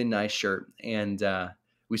a really nice shirt. And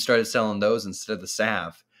we started selling those instead of the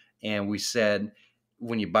salve. And we said,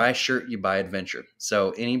 when you buy a shirt, you buy adventure.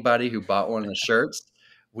 So anybody who bought one of the shirts,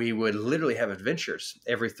 we would literally have adventures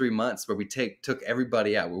every 3 months where we took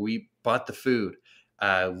everybody out, where we bought the food,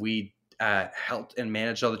 we helped and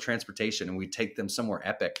managed all the transportation, and we take them somewhere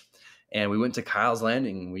epic. And we went to Kyle's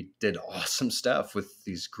Landing, and we did awesome stuff with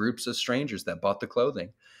these groups of strangers that bought the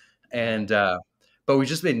clothing. Yeah. And but we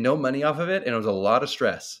just made no money off of it, and it was a lot of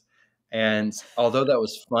stress. And although that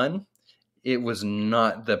was fun, it was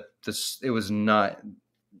not it was not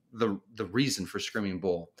the reason for Screaming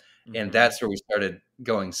Bull. And Mhm. that's where we started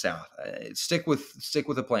going south. Stick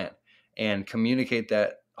with a plan and communicate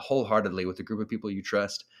that wholeheartedly with a group of people you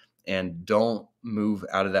trust, and don't move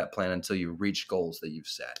out of that plan until you reach goals that you've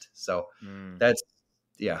set. So Mm. that's,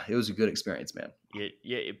 yeah, it was a good experience, man.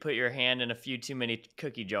 You put your hand in a few too many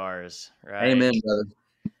cookie jars, right? Amen, brother.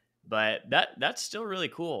 But that's still really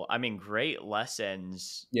cool. I mean, great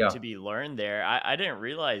lessons Yeah. to be learned there. I didn't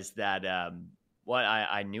realize that what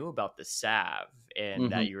I knew about the salve and Hmm.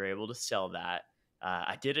 that you were able to sell that.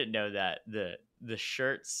 I didn't know that the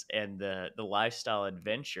shirts and the lifestyle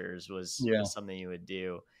adventures Yeah. was something you would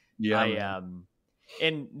do. Yeah, I man.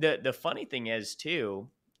 and the funny thing is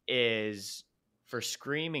too is for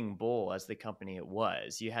Screaming Bull as the company it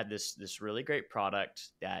was, you had this really great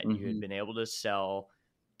product that you had Hmm. been able to sell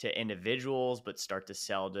to individuals, but start to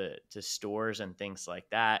sell to stores and things like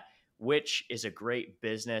that, which is a great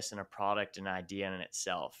business and a product and idea in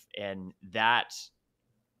itself. And that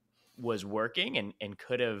was working and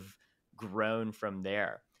could have grown from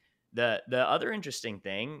there. The other interesting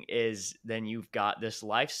thing is then you've got this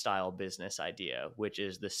lifestyle business idea, which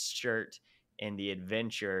is the shirt and the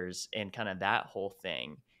adventures and kind of that whole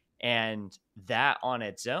thing. And that on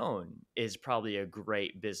its own is probably a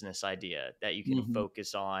great business idea that you can Hmm.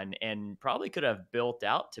 focus on and probably could have built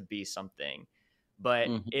out to be something. But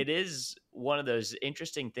Hmm. it is one of those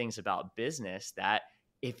interesting things about business that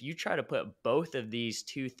if you try to put both of these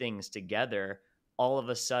two things together, all of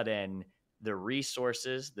a sudden the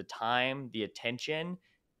resources, the time, the attention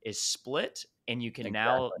is split, and you can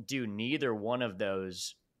now Exactly. do neither one of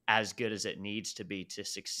those as good as it needs to be to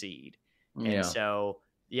succeed. And Yeah. so,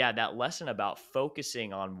 yeah, that lesson about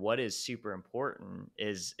focusing on what is super important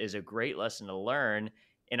is a great lesson to learn.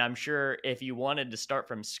 And I'm sure if you wanted to start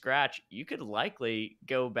from scratch, you could likely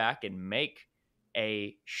go back and make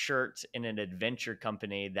a shirt in an adventure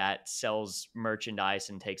company that sells merchandise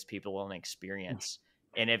and takes people on experience.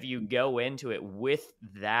 And if you go into it with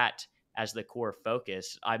that as the core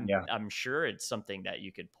focus, Yeah. I'm sure it's something that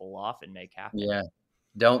you could pull off and make happen. Yeah.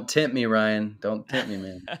 Don't tempt me, Ryan. Don't tempt me,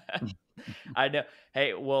 man. I know.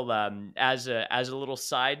 Hey, well, as a little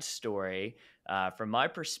side story, from my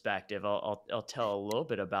perspective, I'll tell a little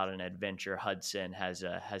bit about an adventure Hudson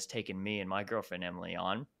has taken me and my girlfriend Emily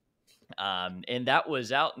on. And that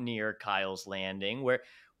was out near Kyle's Landing,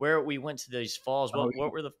 where we went to these falls. Oh,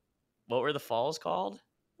 What were the falls called?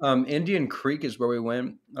 Indian Creek is where we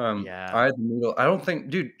went. Yeah, I had the noodle. I don't think,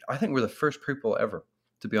 dude. I think we're the first people ever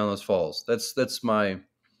to be on those falls. That's what I'm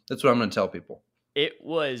going to tell people. it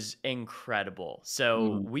was incredible.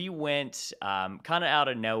 So Hmm. we went kind of out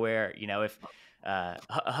of nowhere. You know, if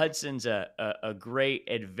Hudson's a great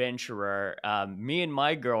adventurer, me and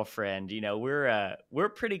my girlfriend, you know, we're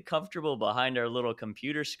pretty comfortable behind our little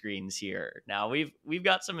computer screens here. Now we've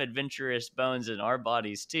got some adventurous bones in our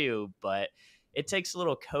bodies too, but it takes a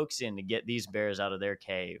little coaxing to get these bears out of their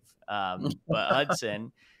cave. But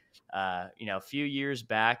Hudson, you know, a few years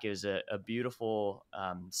back, it was a beautiful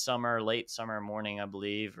summer, late summer morning, I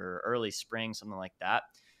believe, or early spring, something like that.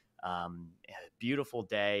 A beautiful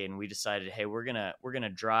day, and we decided, hey, we're gonna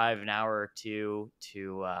drive an hour or two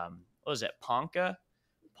to what was it, Ponca,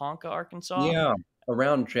 Arkansas? Yeah,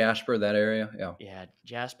 around Jasper, that area. Yeah. Yeah,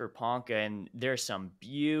 Jasper Ponca, and there's some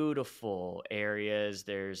beautiful areas.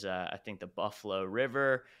 There's I think the Buffalo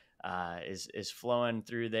River. is flowing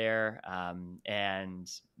through there, and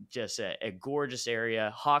just a gorgeous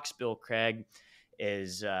area. Hawksbill Crag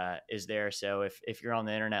is there. So if you're on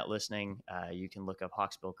the internet listening, you can look up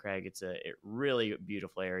Hawksbill Crag. It's a really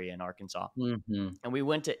beautiful area in Arkansas. Mm-hmm. And we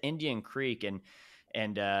went to Indian Creek,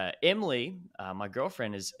 and Emily, my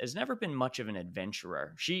girlfriend, has never been much of an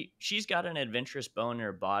adventurer. She's got an adventurous bone in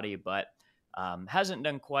her body, but hasn't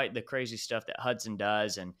done quite the crazy stuff that Hudson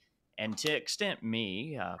does, and to extent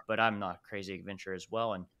me, but I'm not a crazy adventurer as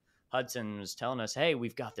well. And Hudson was telling us, hey,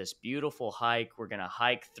 we've got this beautiful hike. We're going to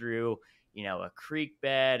hike through, a creek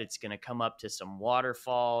bed. It's going to come up to some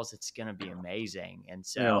waterfalls. It's going to be amazing. And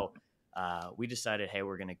so we decided, hey,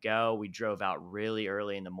 we're going to go. We drove out really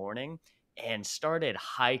early in the morning and started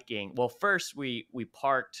hiking. Well, first we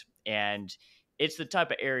parked, and it's the type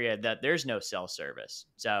of area that there's no cell service.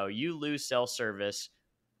 So you lose cell service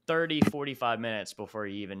 30-45 minutes before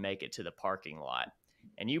you even make it to the parking lot.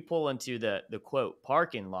 And you pull into the quote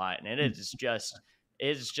parking lot, and it's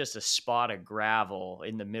just a spot of gravel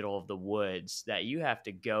in the middle of the woods that you have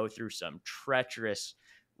to go through some treacherous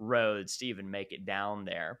roads to even make it down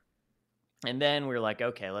there. And then we're like,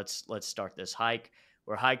 okay, let's start this hike.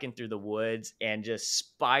 We're hiking through the woods, and just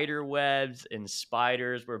spider webs and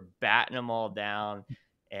spiders. We're batting them all down,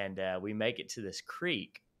 and we make it to this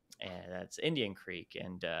creek, and that's Indian Creek.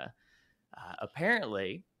 And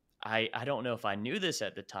apparently, I don't know if I knew this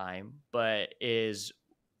at the time, but is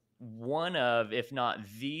one of, if not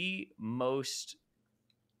the most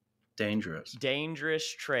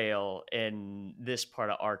dangerous trail in this part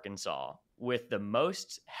of Arkansas, with the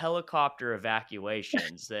most helicopter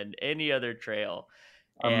evacuations than any other trail.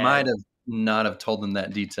 I might have not have told them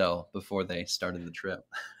that detail before they started the trip.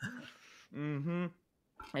 Mm-hmm.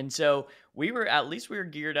 And so we were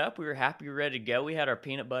geared up. We were happy, we were ready to go. We had our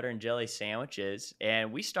peanut butter and jelly sandwiches,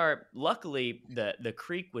 and luckily the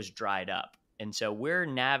creek was dried up. And so we're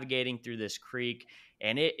navigating through this creek,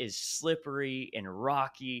 and it is slippery and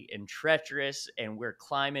rocky and treacherous, and we're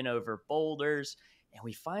climbing over boulders. And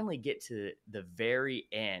we finally get to the very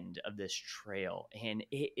end of this trail, and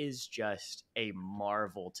it is just a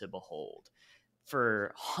marvel to behold.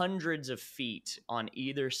 For hundreds of feet on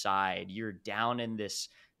either side, you're down in this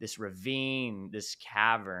ravine, this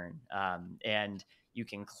cavern, and you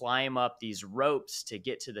can climb up these ropes to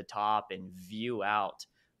get to the top and view out.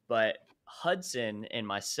 But Hudson and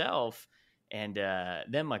myself, and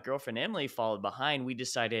then my girlfriend Emily followed behind. We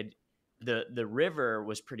decided the river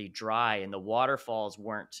was pretty dry and the waterfalls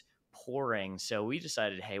weren't pouring, so we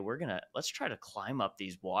decided, hey, let's try to climb up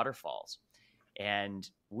these waterfalls. And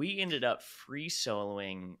we ended up free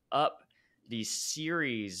soloing up these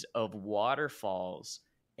series of waterfalls,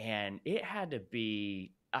 and it had to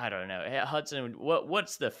be, I don't know, Hudson,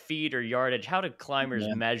 what's the feet or yardage? How do climbers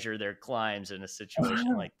measure their climbs in a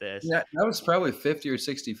situation like this? Yeah, that was probably 50 or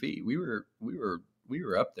 60 feet. We were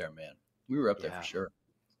up there, man. We were up there for sure.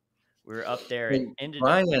 We were up there, and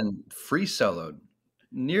Ryan free soloed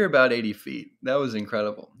near about 80 feet. That was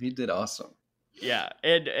incredible. He did awesome. Yeah,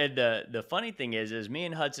 and the funny thing is me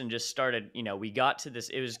and Hudson just started. We got to this.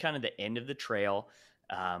 It was kind of the end of the trail.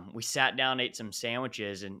 We sat down, ate some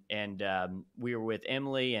sandwiches, and we were with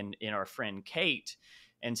Emily and our friend Kate,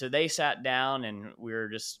 and so they sat down, and we were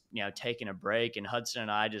just taking a break. And Hudson and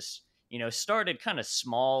I just started kind of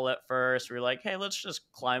small at first. We were like, hey, let's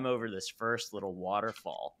just climb over this first little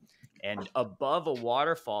waterfall. And above a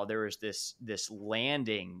waterfall, there was this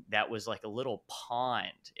landing that was like a little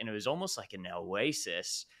pond, and it was almost like an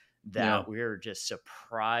oasis that we were just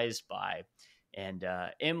surprised by. And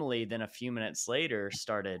Emily, then a few minutes later,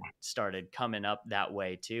 started coming up that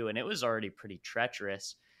way too, and it was already pretty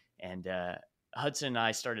treacherous. And Hudson and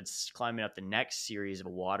I started climbing up the next series of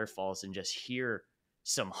waterfalls, and just hear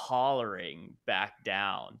some hollering back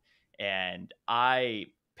down, and I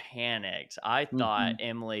panicked. I thought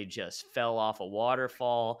Emily just fell off a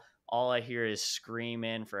waterfall. All I hear is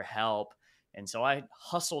screaming for help. And so I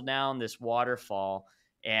hustled down this waterfall,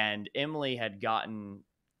 and Emily had gotten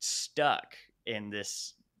stuck in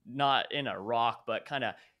this, not in a rock, but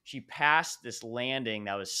she passed this landing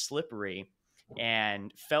that was slippery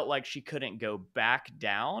and felt like she couldn't go back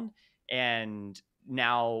down, and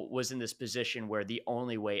now was in this position where the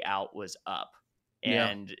only way out was up.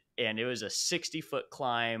 And it was a 60-foot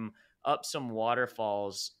climb up some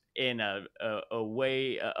waterfalls in a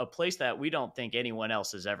place that we don't think anyone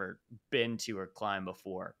else has ever been to or climbed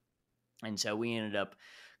before. And so we ended up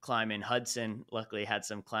climbing. Hudson luckily had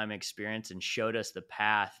some climbing experience and showed us the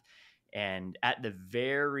path. And at the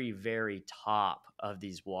very, very top of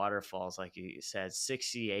these waterfalls, like you said,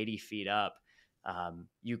 60, 80 feet up,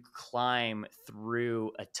 you climb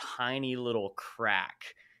through a tiny little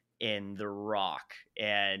crack in the rock,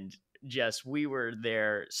 and just we were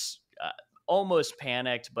there almost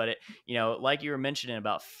panicked. But it, like you were mentioning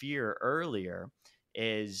about fear earlier,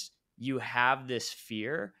 is you have this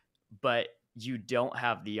fear, but you don't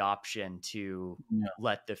have the option to Yeah.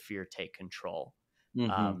 let the fear take control.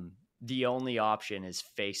 Mm-hmm. The only option is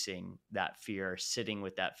facing that fear, sitting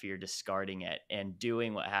with that fear, discarding it, and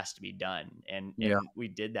doing what has to be done. And Yeah. and we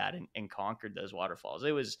did that, and conquered those waterfalls.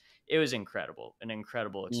 It was incredible, an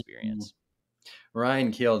incredible Mhm. experience.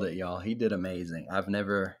 Ryan killed it, y'all. He did amazing. I've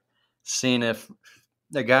never seen a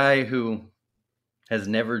guy who has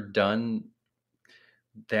never done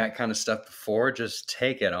that kind of stuff before just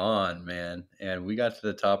take it on, man. And we got to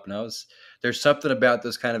the top, and there's something about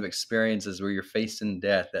those kind of experiences where you're facing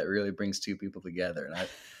death that really brings two people together. And I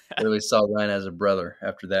really saw Ryan as a brother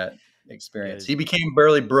after that It experience. was He became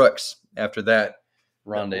Burley Brooks after that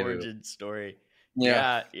the rendezvous. origin story. Yeah.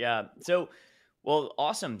 Yeah, yeah. So, well,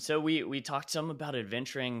 awesome. So we talked some about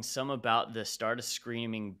adventuring, some about the start of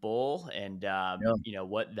Screaming Bull, and Yeah.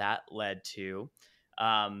 what that led to.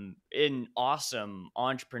 An awesome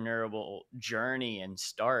entrepreneurial journey and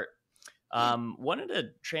start. Wanted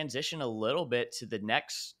to transition a little bit to the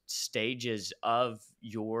next stages of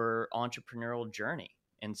your entrepreneurial journey,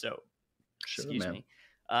 and so, Sure, excuse man. me.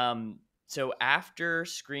 So after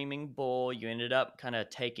Screaming Bull, you ended up kind of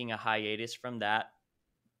taking a hiatus from that.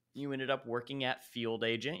 You ended up working at Field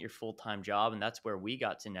Agent, your full-time job, and that's where we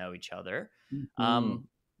got to know each other. Mhm.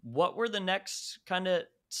 What were the next kind of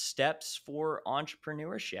steps for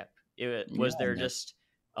entrepreneurship? Yeah, Was there man. just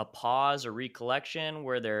a pause, a recollection?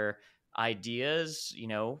 Were there ideas?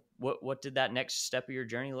 What did that next step of your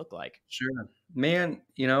journey look like? Sure. Man,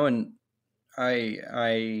 and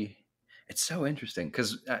I it's so interesting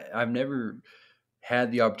because I've never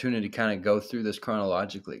had the opportunity to kind of go through this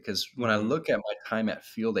chronologically. Because when I Mm-hmm. look at my time at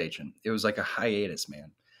Field Agent, it was like a hiatus,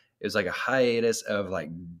 man. It was like a hiatus of like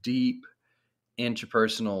deep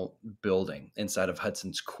interpersonal building inside of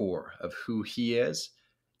Hudson's core of who he is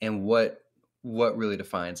and what really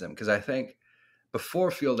defines him. Because I think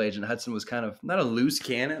before Field Agent, Hudson was kind of not a loose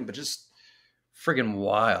cannon, but just friggin'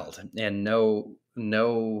 wild and no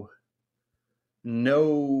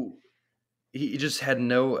he just had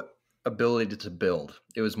no ability to build.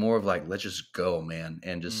 It was more of like, let's just go, man,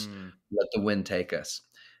 and just Mm, let the wind take us.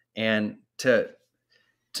 And to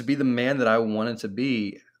be the man that I wanted to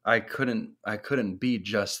be, I couldn't be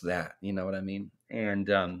just that. You know what I mean? And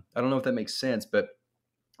I don't know if that makes sense, but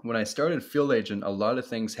when I started Field Agent, a lot of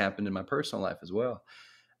things happened in my personal life as well.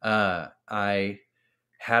 I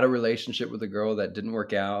had a relationship with a girl that didn't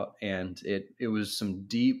work out, and it was some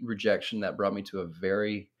deep rejection that brought me to a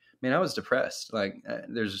very, man, I was depressed. Like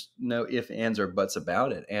there's no if, ands, or buts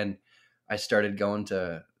about it. And I started going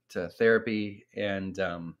to therapy, and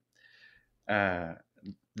uh,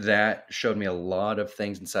 that showed me a lot of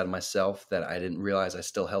things inside of myself that I didn't realize I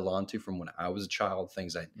still held on to from when I was a child.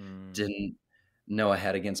 Things I mm, didn't know I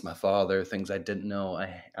had against my father. Things I didn't know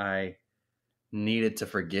I needed to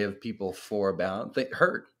forgive people for about that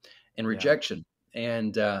hurt and yeah. rejection.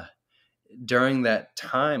 And during that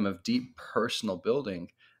time of deep personal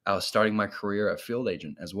building, I was starting my career at Field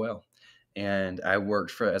Agent as well. And I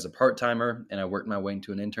worked for as a part timer, and I worked my way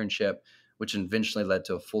into an internship, which eventually led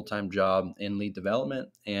to a full time job in lead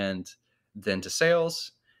development, and then to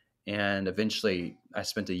sales. And eventually, I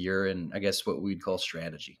spent a year in, I guess, what we'd call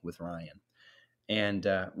strategy with Ryan. And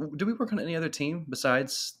do we work on any other team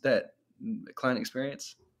besides that client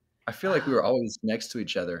experience? I feel like we were always next to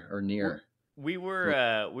each other or W- near. we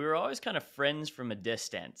were always kind of friends from a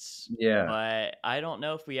distance, Yeah. but I don't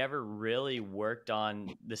know if we ever really worked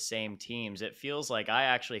on the same teams. It feels like I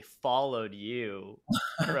actually followed you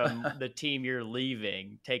from the team you're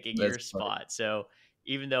leaving, taking That's your funny. spot. So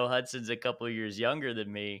even though Hudson's a couple of years younger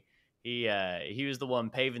than me, he was the one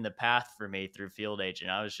paving the path for me through Field Agent.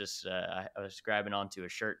 I was just I was grabbing onto a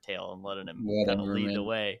shirt tail and letting him kind of Whatever, lead the man.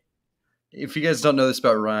 way. If you guys don't know this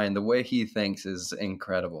about Ryan, the way he thinks is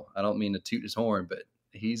incredible. I don't mean to toot his horn, but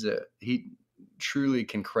he truly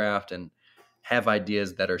can craft and have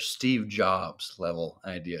ideas that are Steve Jobs level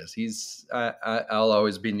ideas. I'll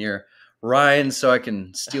always be near Ryan so I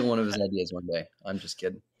can steal one of his ideas one day. I'm just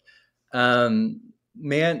kidding.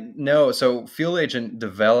 Man, no. So Field Agent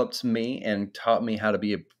developed me and taught me how to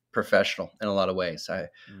be a professional in a lot of ways. I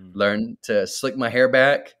Mm, learned to slick my hair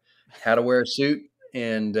back, how to wear a suit,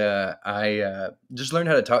 and I just learned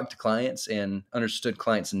how to talk to clients and understood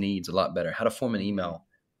clients' needs a lot better. How to form an mm, email,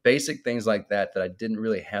 basic things like that that I didn't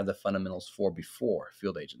really have the fundamentals for before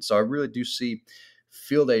Field Agent. So I really do see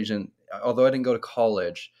Field Agent, although I didn't go to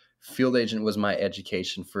college. Field Agent was my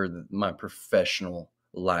education for my professional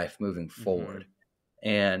life moving mm-hmm. forward.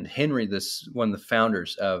 And Henry, this one of the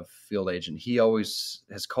founders of Field Agent, he always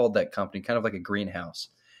has called that company kind of like a greenhouse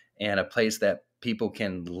and a place that people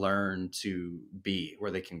can learn to be, where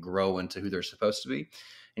they can grow into who they're supposed to be.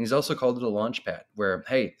 And he's also called it a launch pad where,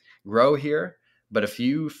 hey, grow here, but if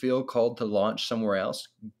you feel called to launch somewhere else,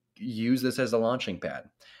 use this as a launching pad.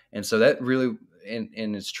 And so that really,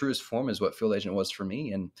 in its truest form, is what Field Agent was for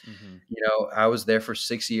me. And Mm-hmm. I was there for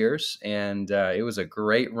 6 years, and it was a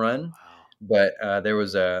great run. Wow. But there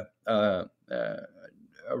was a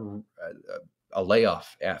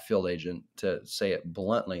layoff at Field Agent, to say it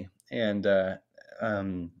bluntly, and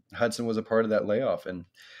Hudson was a part of that layoff, and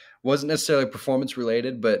wasn't necessarily performance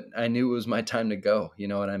related, but I knew it was my time to go. You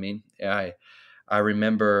know what I mean? I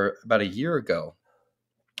remember about a year ago.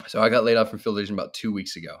 So I got laid off from Field Agent about 2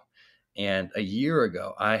 weeks ago. And a year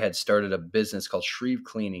ago, I had started a business called Shreve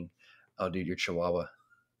Cleaning. Oh, dude, your Chihuahua,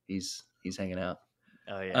 he's hanging out.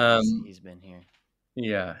 Oh yeah, Um, he's been here.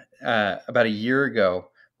 yeah, about a year ago,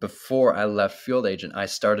 before I left Field Agent, I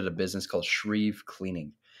started a business called Shreve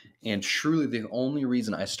Cleaning. And truly, the only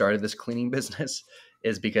reason I started this cleaning business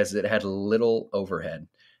is because it had little overhead,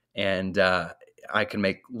 and I could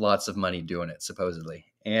make lots of money doing it, supposedly.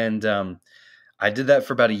 And I did that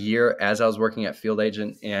for about a year as I was working at Field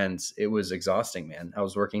Agent, and it was exhausting, man. I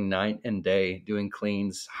was working night and day doing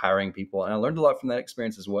cleans, hiring people, and I learned a lot from that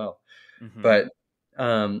experience as well. Mm-hmm. But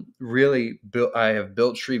really, I have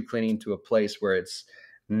built Shreve Cleaning to a place where it's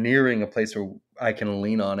nearing a place where I can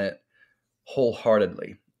lean on it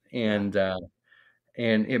wholeheartedly, Yeah.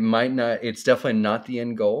 and it might not. It's definitely not the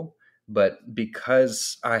end goal, but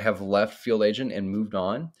because I have left Field Agent and moved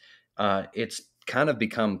on, it's kind of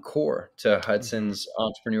become core to Mm-hmm. Hudson's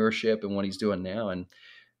entrepreneurship and what he's doing now. And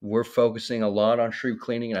we're focusing a lot on Shreve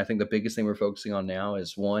Cleaning. And I think the biggest thing we're focusing on now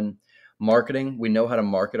is, one, marketing. We know how to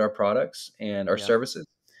market our products and our Yep. services,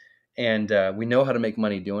 and we know how to make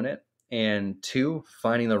money doing it. And two,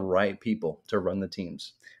 finding the right people to run the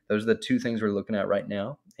teams. Those are the two things we're looking at right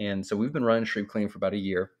now. And so we've been running Shreve Cleaning for about a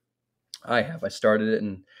year. I started it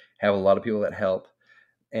and have a lot of people that help.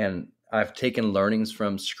 And I've taken learnings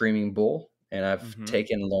from Screaming Bull, and I've Mm-hmm.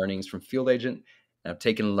 taken learnings from Field Agent, and I've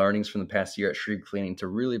taken learnings from the past year at Shreve Cleaning to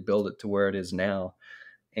really build it to where it is now.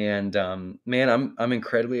 And man, I'm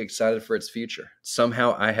incredibly excited for its future.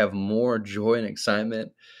 Somehow I have more joy and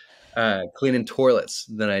excitement cleaning toilets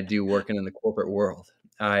than I do working in the corporate world.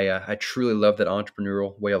 I truly love that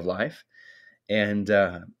entrepreneurial way of life, and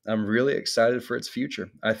I'm really excited for its future.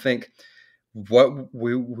 I think what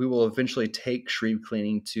we will eventually take Shreve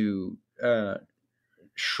Cleaning to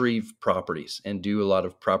Shreve properties and do a lot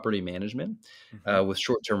of property management Mm-hmm. with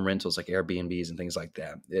short-term rentals like Airbnbs and things like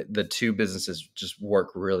that. The two businesses just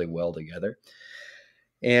work really well together.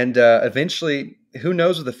 And eventually, who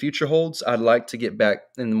knows what the future holds? I'd like to get back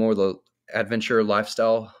in more of the adventure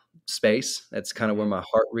lifestyle space. That's kind of where Mm-hmm. my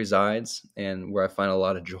heart resides and where I find a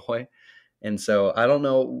lot of joy. And so I don't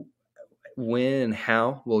know when and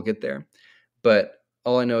how we'll get there, but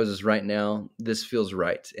all I know is right now this feels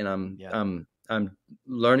right, and Yep. I'm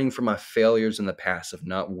learning from my failures in the past of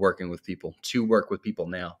not working with people to work with people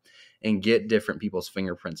now and get different people's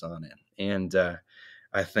fingerprints on it. And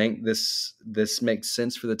I think this makes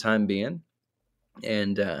sense for the time being,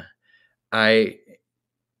 and I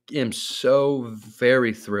am so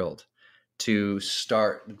very thrilled to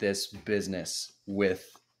start this business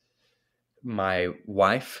with my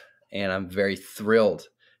wife, and I'm very thrilled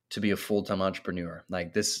to be a full-time entrepreneur.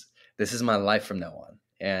 Like this is my life from now on.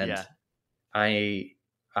 And Yeah. I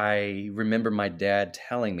I remember my dad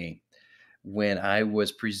telling me when I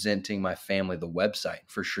was presenting my family the website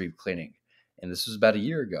for Shreve Cleaning, and this was about a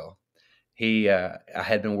year ago. I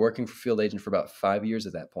had been working for Field Agent for about 5 years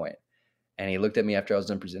at that point, and he looked at me after I was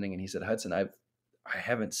done presenting, and he said, "Hudson, I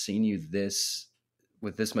haven't seen you this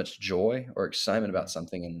with this much joy or excitement Mm-hmm. about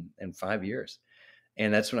something in 5 years."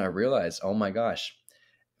 And that's when I realized, oh my gosh,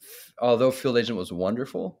 although Field Agent was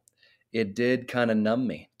wonderful, it did kind of numb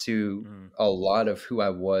me to Mm. a lot of who I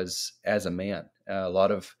was as a man, a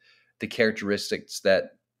lot of the characteristics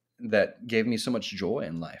that gave me so much joy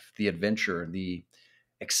in life, the adventure, the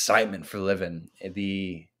excitement for living,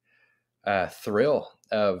 the thrill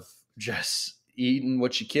of just eating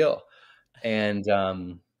what you kill. And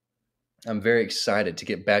I'm very excited to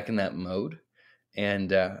get back in that mode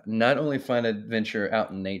and not only find adventure out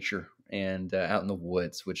in nature and out in the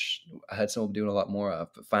woods, which Hudson will be doing a lot more of,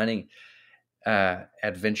 but finding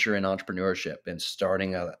adventure in entrepreneurship and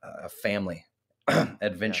starting a family Yeah.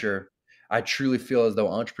 adventure. I truly feel as though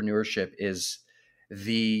entrepreneurship is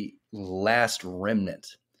the last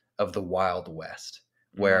remnant of the Wild West,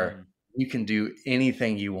 where Mm. you can do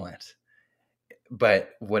anything you want,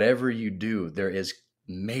 but whatever you do, there is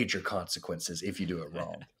major consequences if you do it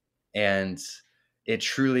wrong. And it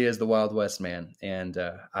truly is the Wild West, man. And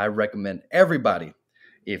I recommend everybody,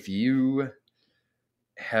 if you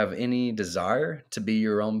have any desire to be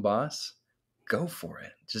your own boss, go for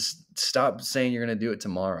it. Just stop saying you're going to do it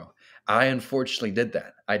tomorrow. I unfortunately did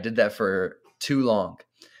that. I did that for too long.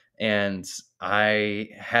 And I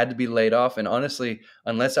had to be laid off. And honestly,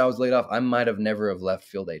 unless I was laid off, I might have never have left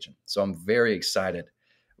field agent. So I'm very excited.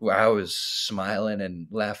 I was smiling and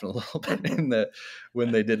laughing a little bit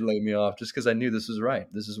when they did lay me off, just because I knew this was right.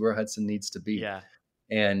 This is where Hudson needs to be. Yeah.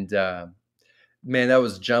 And man, that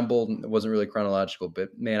was jumbled. It wasn't really chronological, but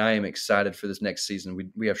man, I am excited for this next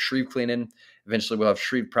season. We have Shreve cleaning. Eventually, we'll have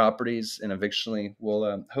Shreve properties, and eventually,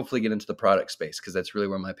 we'll hopefully get into the product space, because that's really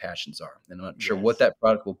where my passions are. And I'm not sure what that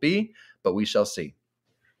product will be, but we shall see.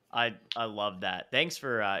 I love that. Thanks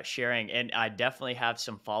for sharing. And I definitely have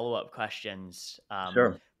some follow-up questions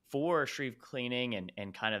Sure. for Shreve cleaning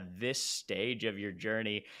and kind of this stage of your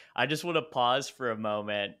journey. I just want to pause for a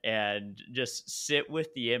moment and just sit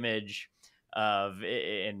with the image of,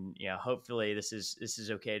 and hopefully this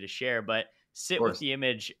is okay to share, but sit with the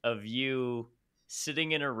image of you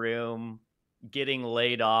sitting in a room, getting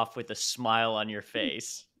laid off with a smile on your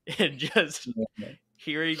face, and just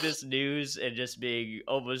hearing this news and just being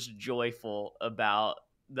almost joyful about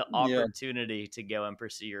the opportunity to go and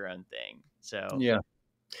pursue your own thing. So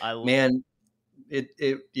man,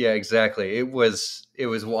 yeah, exactly. It was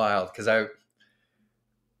wild, because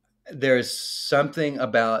there's something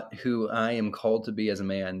about who I am called to be as a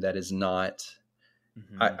man that is not,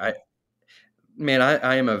 I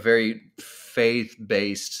am a very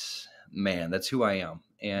faith-based man. That's who I am.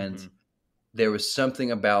 And there was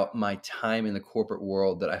something about my time in the corporate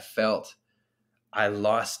world that I felt I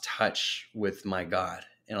lost touch with my God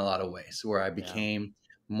in a lot of ways, where I became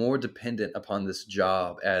more dependent upon this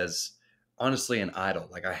job as honestly an idol.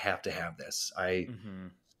 Like, I have to have this. I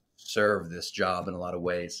serve this job in a lot of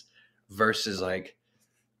ways, versus like,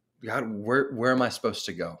 God, where am I supposed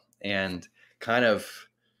to go? And kind of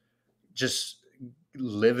just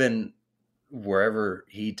living wherever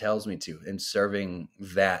he tells me to, and serving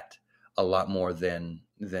that a lot more than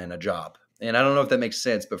a job. And I don't know if that makes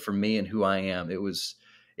sense, but for me and who I am, it was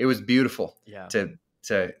beautiful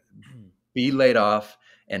to be laid off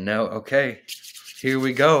and know, okay, here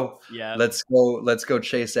we go. Yeah. Let's go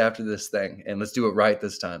chase after this thing, and let's do it right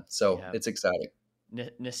this time. So it's exciting.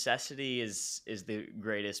 Necessity is the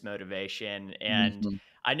greatest motivation. And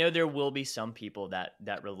I know there will be some people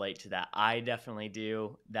that relate to that. I definitely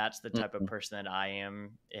do. That's the type of person that I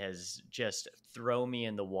am, is just throw me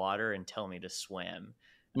in the water and tell me to swim.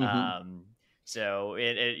 So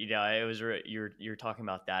it was, you're talking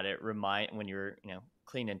about that. It when you're,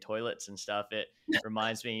 cleaning toilets and stuff, it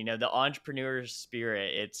reminds me, the entrepreneur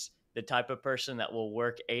spirit. It's the type of person that will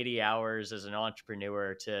work 80 hours as an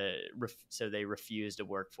entrepreneur so they refuse to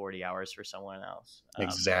work 40 hours for someone else.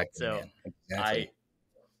 Exactly. So man. Exactly.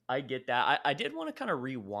 I get that. I did want to kind of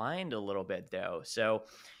rewind a little bit though. So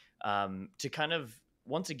to kind of,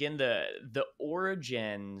 once again, the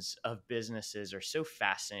origins of businesses are so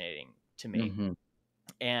fascinating to me.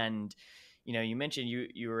 And you mentioned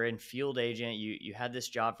you were in field agent. You had this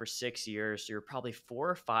job for 6 years. So you're probably 4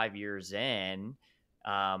 or 5 years in.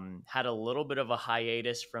 Had a little bit of a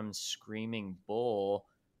hiatus from Screaming Bull.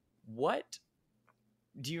 What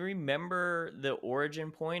do you remember the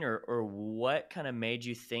origin point, or what kind of made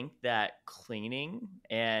you think that cleaning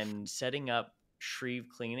and setting up Shreve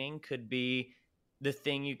cleaning could be the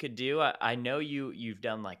thing you could do? I know you've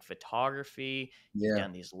done like photography, you've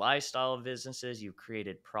done these lifestyle businesses, you've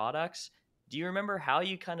created products. Do you remember how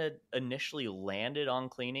you kind of initially landed on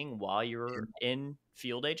cleaning while you were in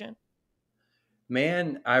field agent?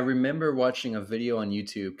 Man, I remember watching a video on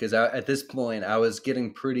YouTube, because at this point I was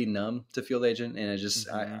getting pretty numb to field agent, and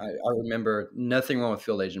I remember nothing wrong with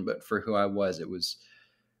field agent, but for who I was, it was,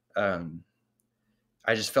 I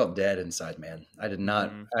just felt dead inside, man. I did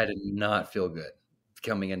not feel good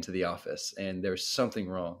coming into the office, and there's something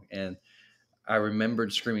wrong. And I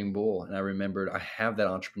remembered Screaming Bull, and I remembered I have that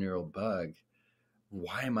entrepreneurial bug.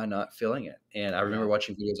 Why am I not feeling it? And I remember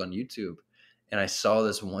watching videos on YouTube, and I saw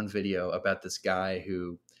this one video about this guy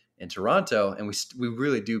who in Toronto, and we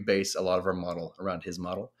really do base a lot of our model around his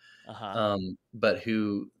model, but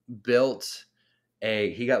who built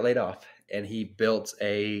he got laid off, and he built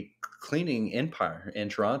a cleaning empire in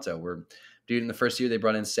Toronto, where, dude, in the first year they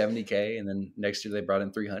brought in 70K, and then next year they brought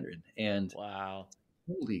in 300. And wow,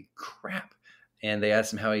 holy crap. And they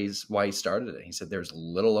asked him why he started it. He said, there's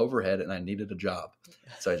little overhead and I needed a job.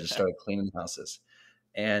 So I just started cleaning houses.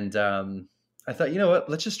 And I thought, you know what,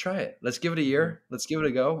 let's just try it. Let's give it a year. Let's give it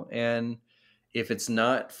a go. And if it's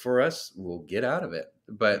not for us, we'll get out of it.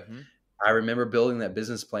 But Mm-hmm. I remember building that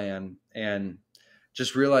business plan and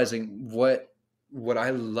just realizing what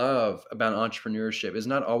I love about entrepreneurship is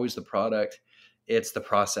not always the product, it's the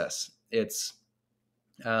process. It's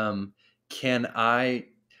um, can I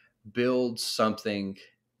build something?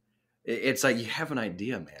 It's like you have an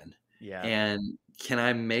idea, man, Yeah. and can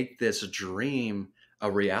I make this dream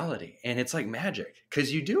a reality? And it's like magic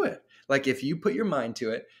because you do it. Like if you put your mind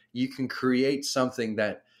to it, you can create something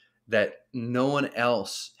that no one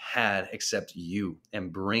else had except you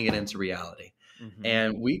and bring it into reality. Mm-hmm.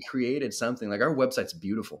 And we created something like our website's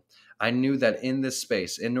beautiful. I knew that in this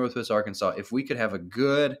space in Northwest Arkansas, if we could have a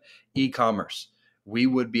good e-commerce, we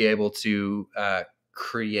would be able to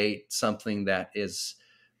create something that is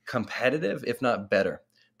competitive, if not better,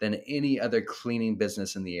 than any other cleaning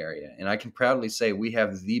business in the area. And I can proudly say we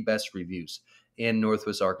have the best reviews in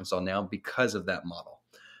Northwest Arkansas now because of that model.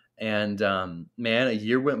 And man, a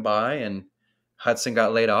year went by and Hudson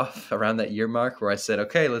got laid off around that year mark where I said,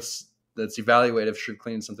 okay, let's evaluate if Shreve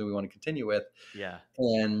Cleaning is something we want to continue with. Yeah.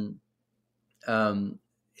 And um,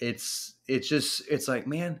 it's like,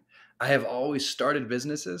 man, I have always started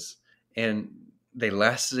businesses and they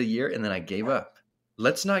lasted a year and then I gave up.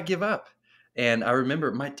 Let's not give up. And I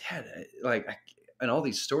remember my dad, and all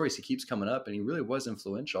these stories, he keeps coming up and he really was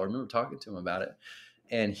influential. I remember talking to him about it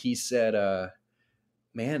and he said,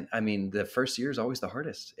 man, I mean, the first year is always the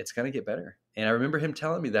hardest. It's going to get better. And I remember him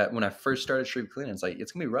telling me that when I first started Shreve Cleaning, it's like,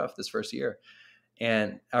 it's going to be rough this first year.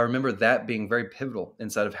 And I remember that being very pivotal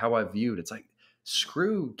inside of how I viewed. It's like,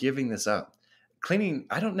 screw giving this up. Cleaning,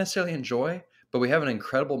 I don't necessarily enjoy, but we have an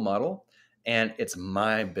incredible model and it's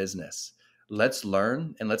my business. Let's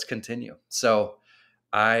learn and let's continue. So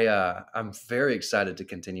I'm very excited to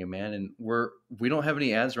continue, man. And we don't have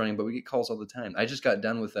any ads running, but we get calls all the time. I just got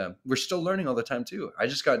done with we're still learning all the time too. I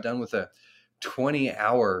just got done with a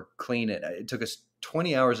 20-hour clean. It took us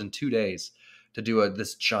 20 hours and 2 days to do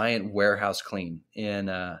this giant warehouse clean in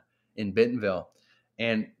Bentonville.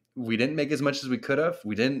 And we didn't make as much as we could have.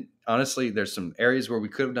 We didn't, honestly, there's some areas where we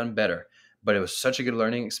could have done better, but it was such a good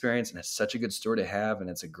learning experience and it's such a good story to have. And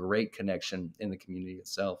it's a great connection in the community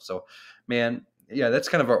itself. So, man, yeah, that's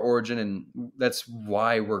kind of our origin and that's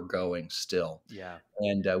why we're going still. Yeah.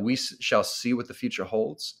 And we shall see what the future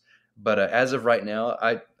holds. But as of right now,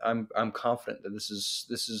 I'm confident that this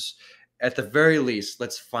is at the very least,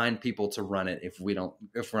 let's find people to run it if we're not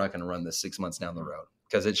going to run this 6 months down the road,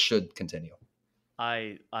 because it should continue.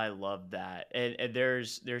 I love that. And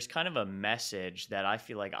there's kind of a message that I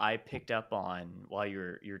feel like I picked up on while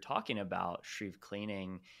you're talking about Shreve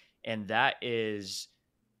Cleaning, and that is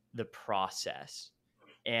the process.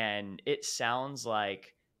 And it sounds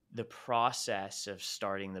like the process of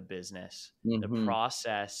starting the business, the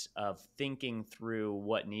process of thinking through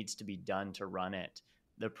what needs to be done to run it,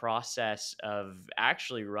 the process of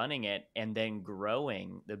actually running it and then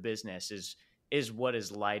growing the business is what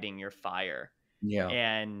is lighting your fire. Yeah.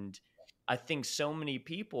 And I think so many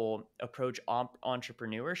people approach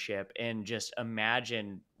entrepreneurship and just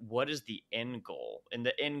imagine what is the end goal. And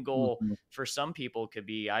the end goal Mm-hmm. for some people could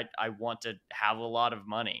be, I want to have a lot of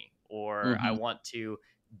money, or I Mm-hmm. want to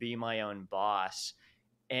be my own boss.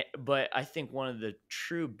 But I think one of the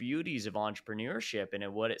true beauties of entrepreneurship,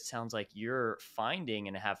 and what it sounds like you're finding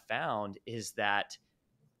and have found, is that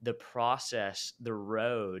the process, the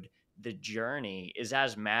road, the journey is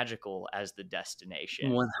as magical as the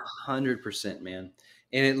destination. 100%, man.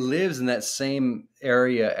 And it lives in that same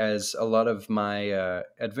area as a lot of my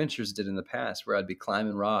adventures did in the past, where I'd be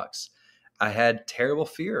climbing rocks. I had terrible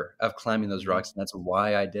fear of climbing those Mhm. rocks, and that's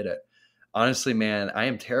why I did it. Honestly, man, I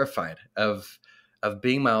am terrified of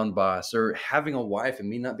being my own boss or having a wife and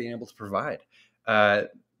me not being able to provide. Uh,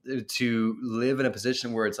 to live in a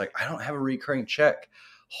position where it's like, I don't have a recurring check.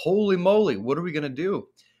 Holy moly, what are we going to do?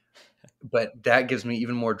 But that gives me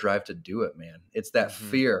even more drive to do it, man. It's that Mhm.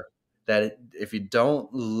 fear that if you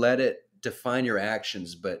don't let it define your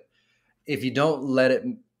actions, but if you don't let it,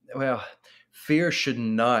 well, fear should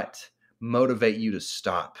not motivate you to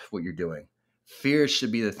stop what you're doing. Fear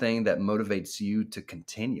should be the thing that motivates you to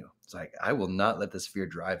continue. It's like, I will not let this fear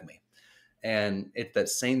drive me. And it's that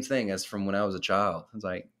same thing as from when I was a child. It's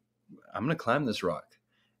like, I'm going to climb this rock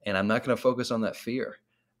and I'm not going to focus on that fear.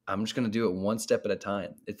 I'm just going to do it one step at a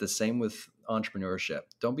time. It's the same with entrepreneurship.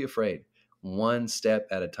 Don't be afraid. One step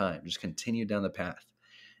at a time. Just continue down the path.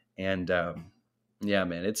 And yeah,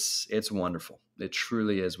 man, it's wonderful. It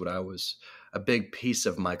truly is what I was a big piece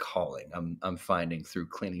of my calling. I'm finding through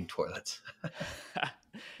cleaning toilets.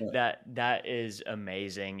 Yeah. That is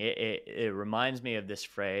amazing. It reminds me of this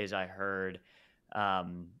phrase I heard,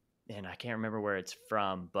 and I can't remember where it's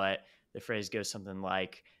from, but the phrase goes something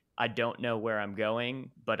like, I don't know where I'm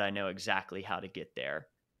going, but I know exactly how to get there.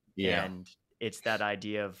 Yeah. And it's that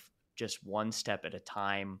idea of just one step at a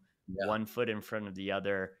time, Yeah. one foot in front of the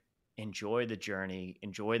other. Enjoy the journey,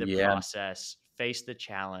 enjoy the Yeah. process, face the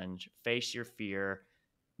challenge, face your fear.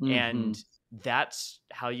 Hmm. And that's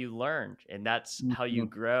how you learn and that's how you Hmm.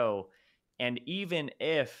 grow. And even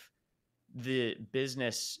if the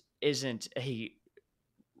business isn't a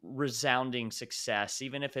resounding success,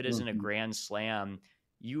 even if it isn't a Hmm. grand slam,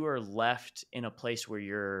 you are left in a place where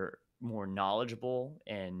you're more knowledgeable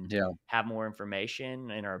and Yeah. have more information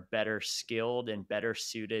and are better skilled and better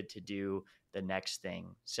suited to do the next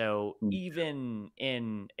thing. So even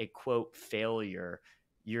in a quote failure,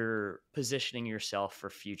 you're positioning yourself for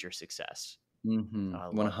future success. Mm-hmm. So I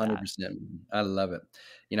love that. 100%. I love it.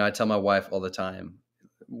 I tell my wife all the time,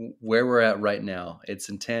 where we're at right now, it's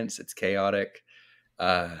intense, it's chaotic.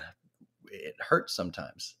 Uh, it hurts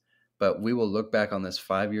sometimes, but we will look back on this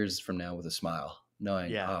 5 years from now with a smile,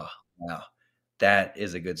 knowing, Yeah. oh, wow, that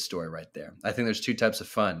is a good story right there. I think there's two types of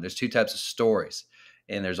fun. There's two types of stories,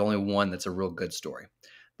 and there's only one that's a real good story.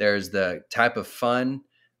 There's the type of fun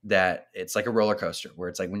that it's like a roller coaster, where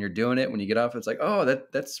it's like when you're doing it, when you get off, it's like, oh,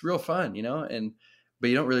 that's real fun, and but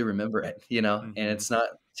you don't really remember it, and Hmm. it's not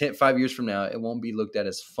 5 years from now, it won't be looked at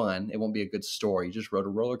as fun. It won't be a good story. You just rode a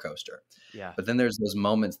roller coaster. Yeah. But then there's those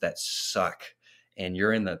moments that suck and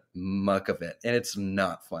you're in the muck of it and it's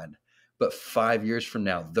not fun. But 5 years from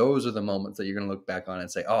now, those are the moments that you're going to look back on and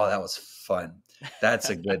say, oh, that was fun. That's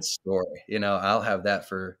a good story. I'll have that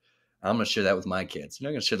I'm going to share that with my kids. You're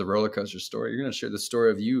not going to share the roller coaster story. You're going to share the story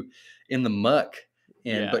of you in the muck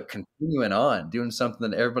Yeah. but continuing on, doing something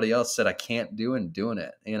that everybody else said I can't do and doing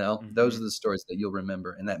it. Those Hmm. are the stories that you'll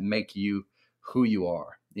remember and that make you who you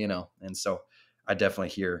are. And so I definitely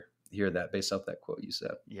hear that based off that quote you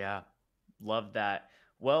said. Yeah. Love that.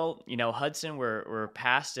 Well, Hudson, we're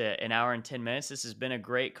past an hour and 10 minutes. This has been a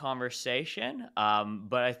great conversation.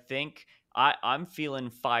 But I think I'm feeling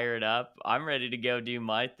fired up. I'm ready to go do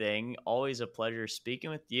my thing. Always a pleasure speaking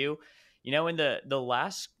with you. In the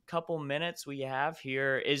last couple minutes we have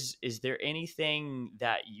here, is there anything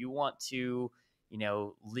that you want to,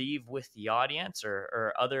 leave with the audience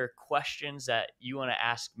or other questions that you want to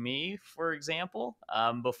ask me, for example,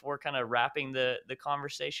 before kind of wrapping the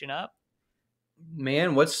conversation up?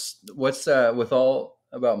 Man, what's with all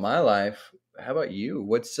about my life? How about you?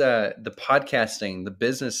 What's the podcasting, the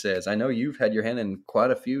businesses? I know you've had your hand in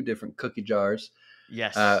quite a few different cookie jars.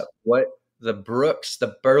 Yes. What the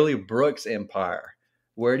Burley Brooks empire?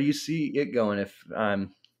 Where do you see it going?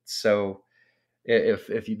 So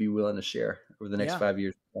if you'd be willing to share over the next Yeah. 5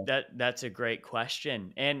 years. That's a great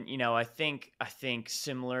question. And I think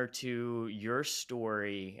similar to your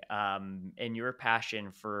story, and your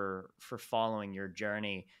passion for following your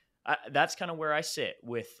journey, that's kind of where I sit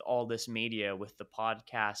with all this media, with the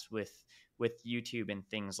podcast, with YouTube and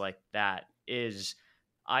things like that. Is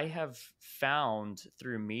I have found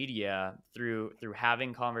through media, through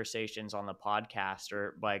having conversations on the podcast,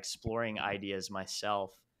 or by exploring ideas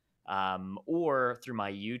myself, or through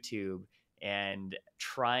my YouTube and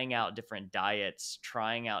trying out different diets,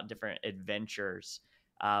 trying out different adventures,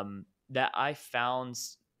 that I found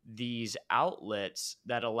these outlets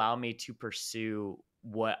that allow me to pursue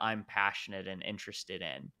what I'm passionate and interested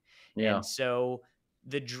in. Yeah. And so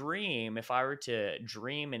the dream, if I were to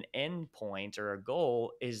dream an end point or a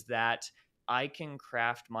goal, is that I can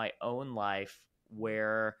craft my own life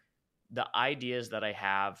where the ideas that I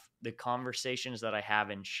have, the conversations that I have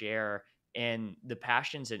and share, and the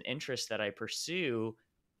passions and interests that I pursue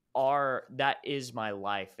that is my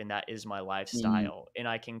life and that is my Mm, lifestyle. And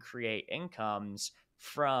I can create incomes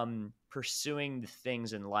from pursuing the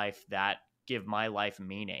things in life that give my life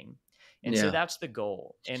meaning. And so yeah. that's the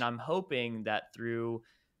goal. And I'm hoping that through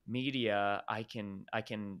media I can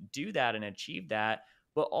do that and achieve that.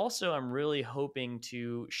 But also I'm really hoping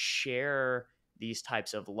to share these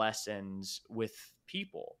types of lessons with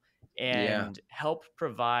people Yeah. and help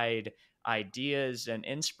provide ideas and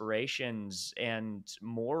inspirations and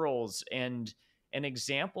morals and an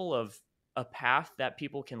example of a path that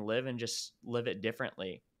people can live and just live it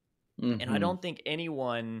differently. And I Hmm. don't think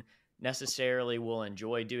anyone necessarily will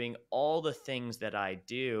enjoy doing all the things that I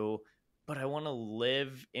do, but I want to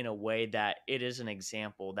live in a way that it is an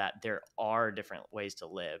example that there are different ways to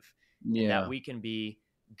live and that Yeah. we can be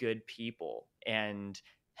good people and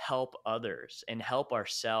help others and help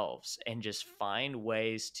ourselves and just find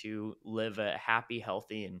ways to live a happy,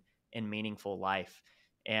 healthy, and meaningful life.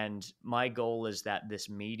 And my goal is that this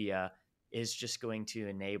media is just going to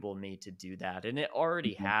enable me to do that. And it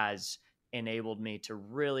already Yeah. has enabled me to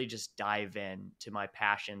really just dive in to my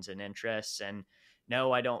passions and interests. And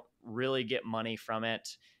no, I don't really get money from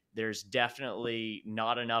it. There's definitely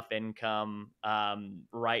not enough income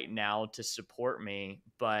right now to support me,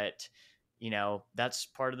 but that's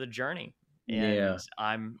part of the journey, and Yeah.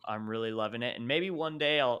 I'm really loving it. And maybe one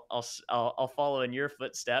day I'll follow in your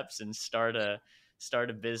footsteps and start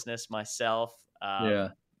a business myself. Yeah.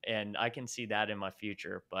 And I can see that in my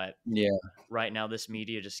future. But Yeah. right now, this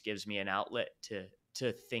media just gives me an outlet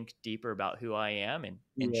to think deeper about who I am and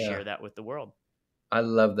Yeah. share that with the world. I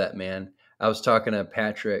love that, man. I was talking to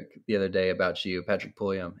Patrick the other day about you, Patrick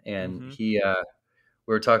Pulliam, and Mm-hmm.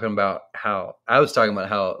 we were talking about how I was talking about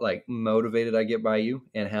how like motivated I get by you,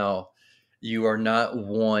 and how you are not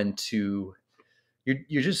one to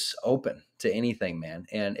you're just open to anything, man.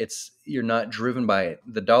 And you're not driven by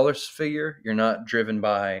the dollars figure. You're not driven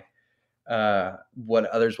by what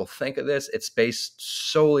others will think of this. It's based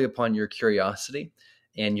solely upon your curiosity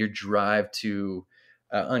and your drive to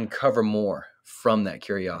uncover more from that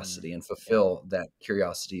curiosity and Yeah. fulfill that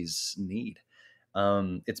curiosity's need.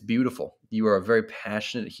 It's beautiful. You are a very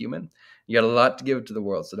passionate human. You got a lot to give to the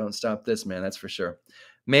world, so don't stop this, man. That's for sure.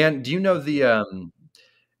 Man, Thank you.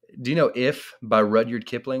 do you know "If" by Rudyard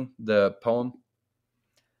Kipling, the poem?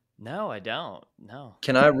 No, I don't. No.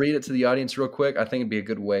 Can I read it to the audience real quick? I think it'd be a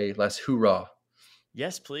good way. Less hoorah.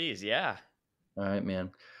 Yes, please. Yeah. All right,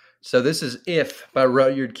 man. So this is "If" by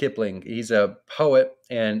Rudyard Kipling. He's a poet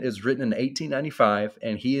and is written in 1895,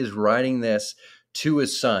 and he is writing this to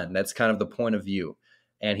his son. That's kind of the point of view.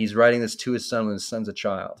 And he's writing this to his son when his son's a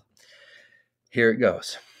child. Here it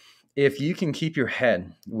goes. If you can keep your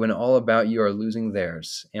head when all about you are losing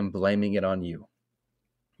theirs and blaming it on you,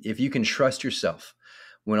 if you can trust yourself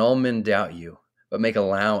when all men doubt you, but make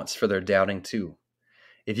allowance for their doubting too,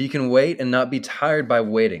 if you can wait and not be tired by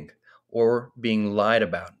waiting or being lied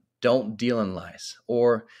about, don't deal in lies,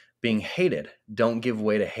 or being hated, don't give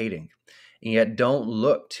way to hating, and yet don't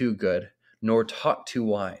look too good nor talk too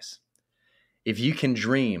wise. If you can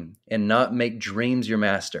dream and not make dreams your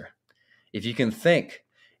master, if you can think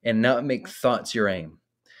and not make thoughts your aim,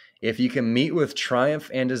 if you can meet with triumph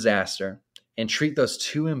and disaster and treat those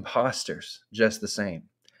two impostors just the same,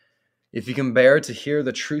 if you can bear to hear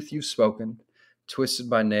the truth you've spoken, twisted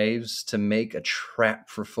by knaves to make a trap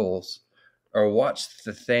for fools, or watch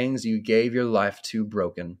the things you gave your life to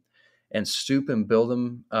broken, and stoop and build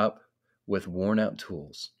them up with worn out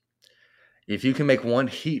tools. If you can make one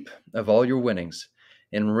heap of all your winnings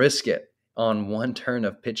and risk it on one turn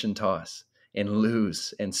of pitch and toss, and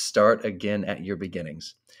lose and start again at your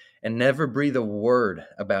beginnings, and never breathe a word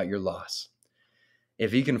about your loss.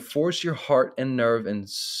 If you can force your heart and nerve and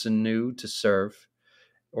sinew to serve,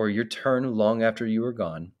 or your turn long after you are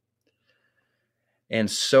gone, and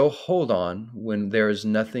so hold on when there is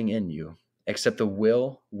nothing in you except the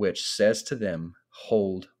will which says to them,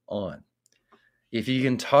 hold on. If you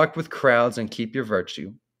can talk with crowds and keep your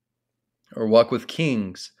virtue, or walk with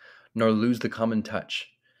kings nor lose the common touch,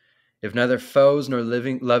 if neither foes nor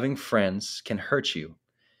loving friends can hurt you,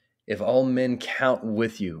 if all men count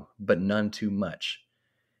with you but none too much,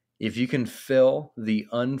 if you can fill the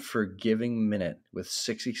unforgiving minute with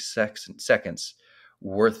 60 seconds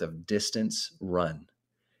worth of distance run,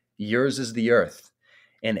 yours is the earth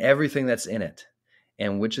and everything that's in it,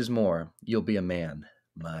 and which is more, you'll be a man,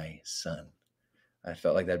 my son. I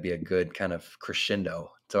felt like that'd be a good kind of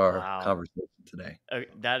crescendo to our Wow. conversation today.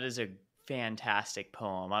 That is a fantastic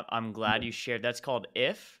poem. I'm glad you shared. That's called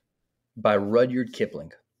 "If." By Rudyard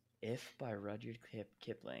Kipling. "If" by Rudyard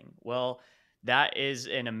Kipling. Well, that is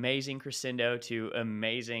an amazing crescendo to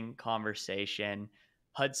amazing conversation.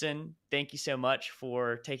 Hudson, thank you so much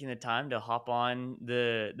for taking the time to hop on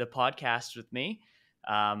the podcast with me.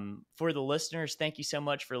 For the listeners, thank you so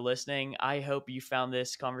much for listening. I hope you found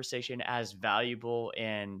this conversation as valuable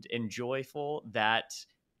and enjoyable that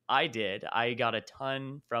I did. I got a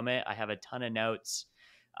ton from it. I have a ton of notes.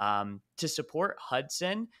 To support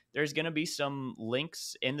Hudson, there's going to be some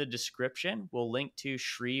links in the description. We'll link to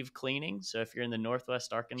Shreve Cleaning. So if you're in the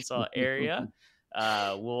Northwest Arkansas area,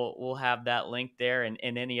 we'll have that link there, and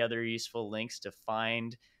any other useful links to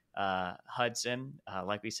find Hudson.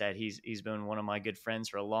 Like we said, he's been one of my good friends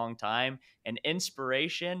for a long time, an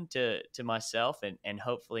inspiration to myself and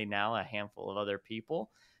hopefully now a handful of other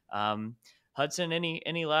people. Hudson,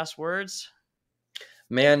 any last words?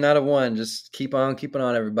 Man, not a one. Just keep on keeping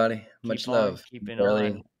on, everybody. Keep Much on love. keeping Barely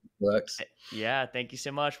on. Lux. Yeah, thank you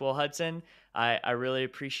so much. Well, Hudson, I really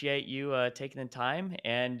appreciate you taking the time.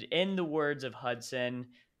 And in the words of Hudson,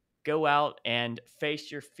 go out and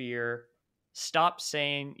face your fear. Stop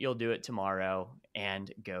saying you'll do it tomorrow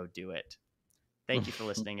and go do it. Thank you for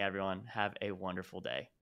listening, everyone. Have a wonderful day.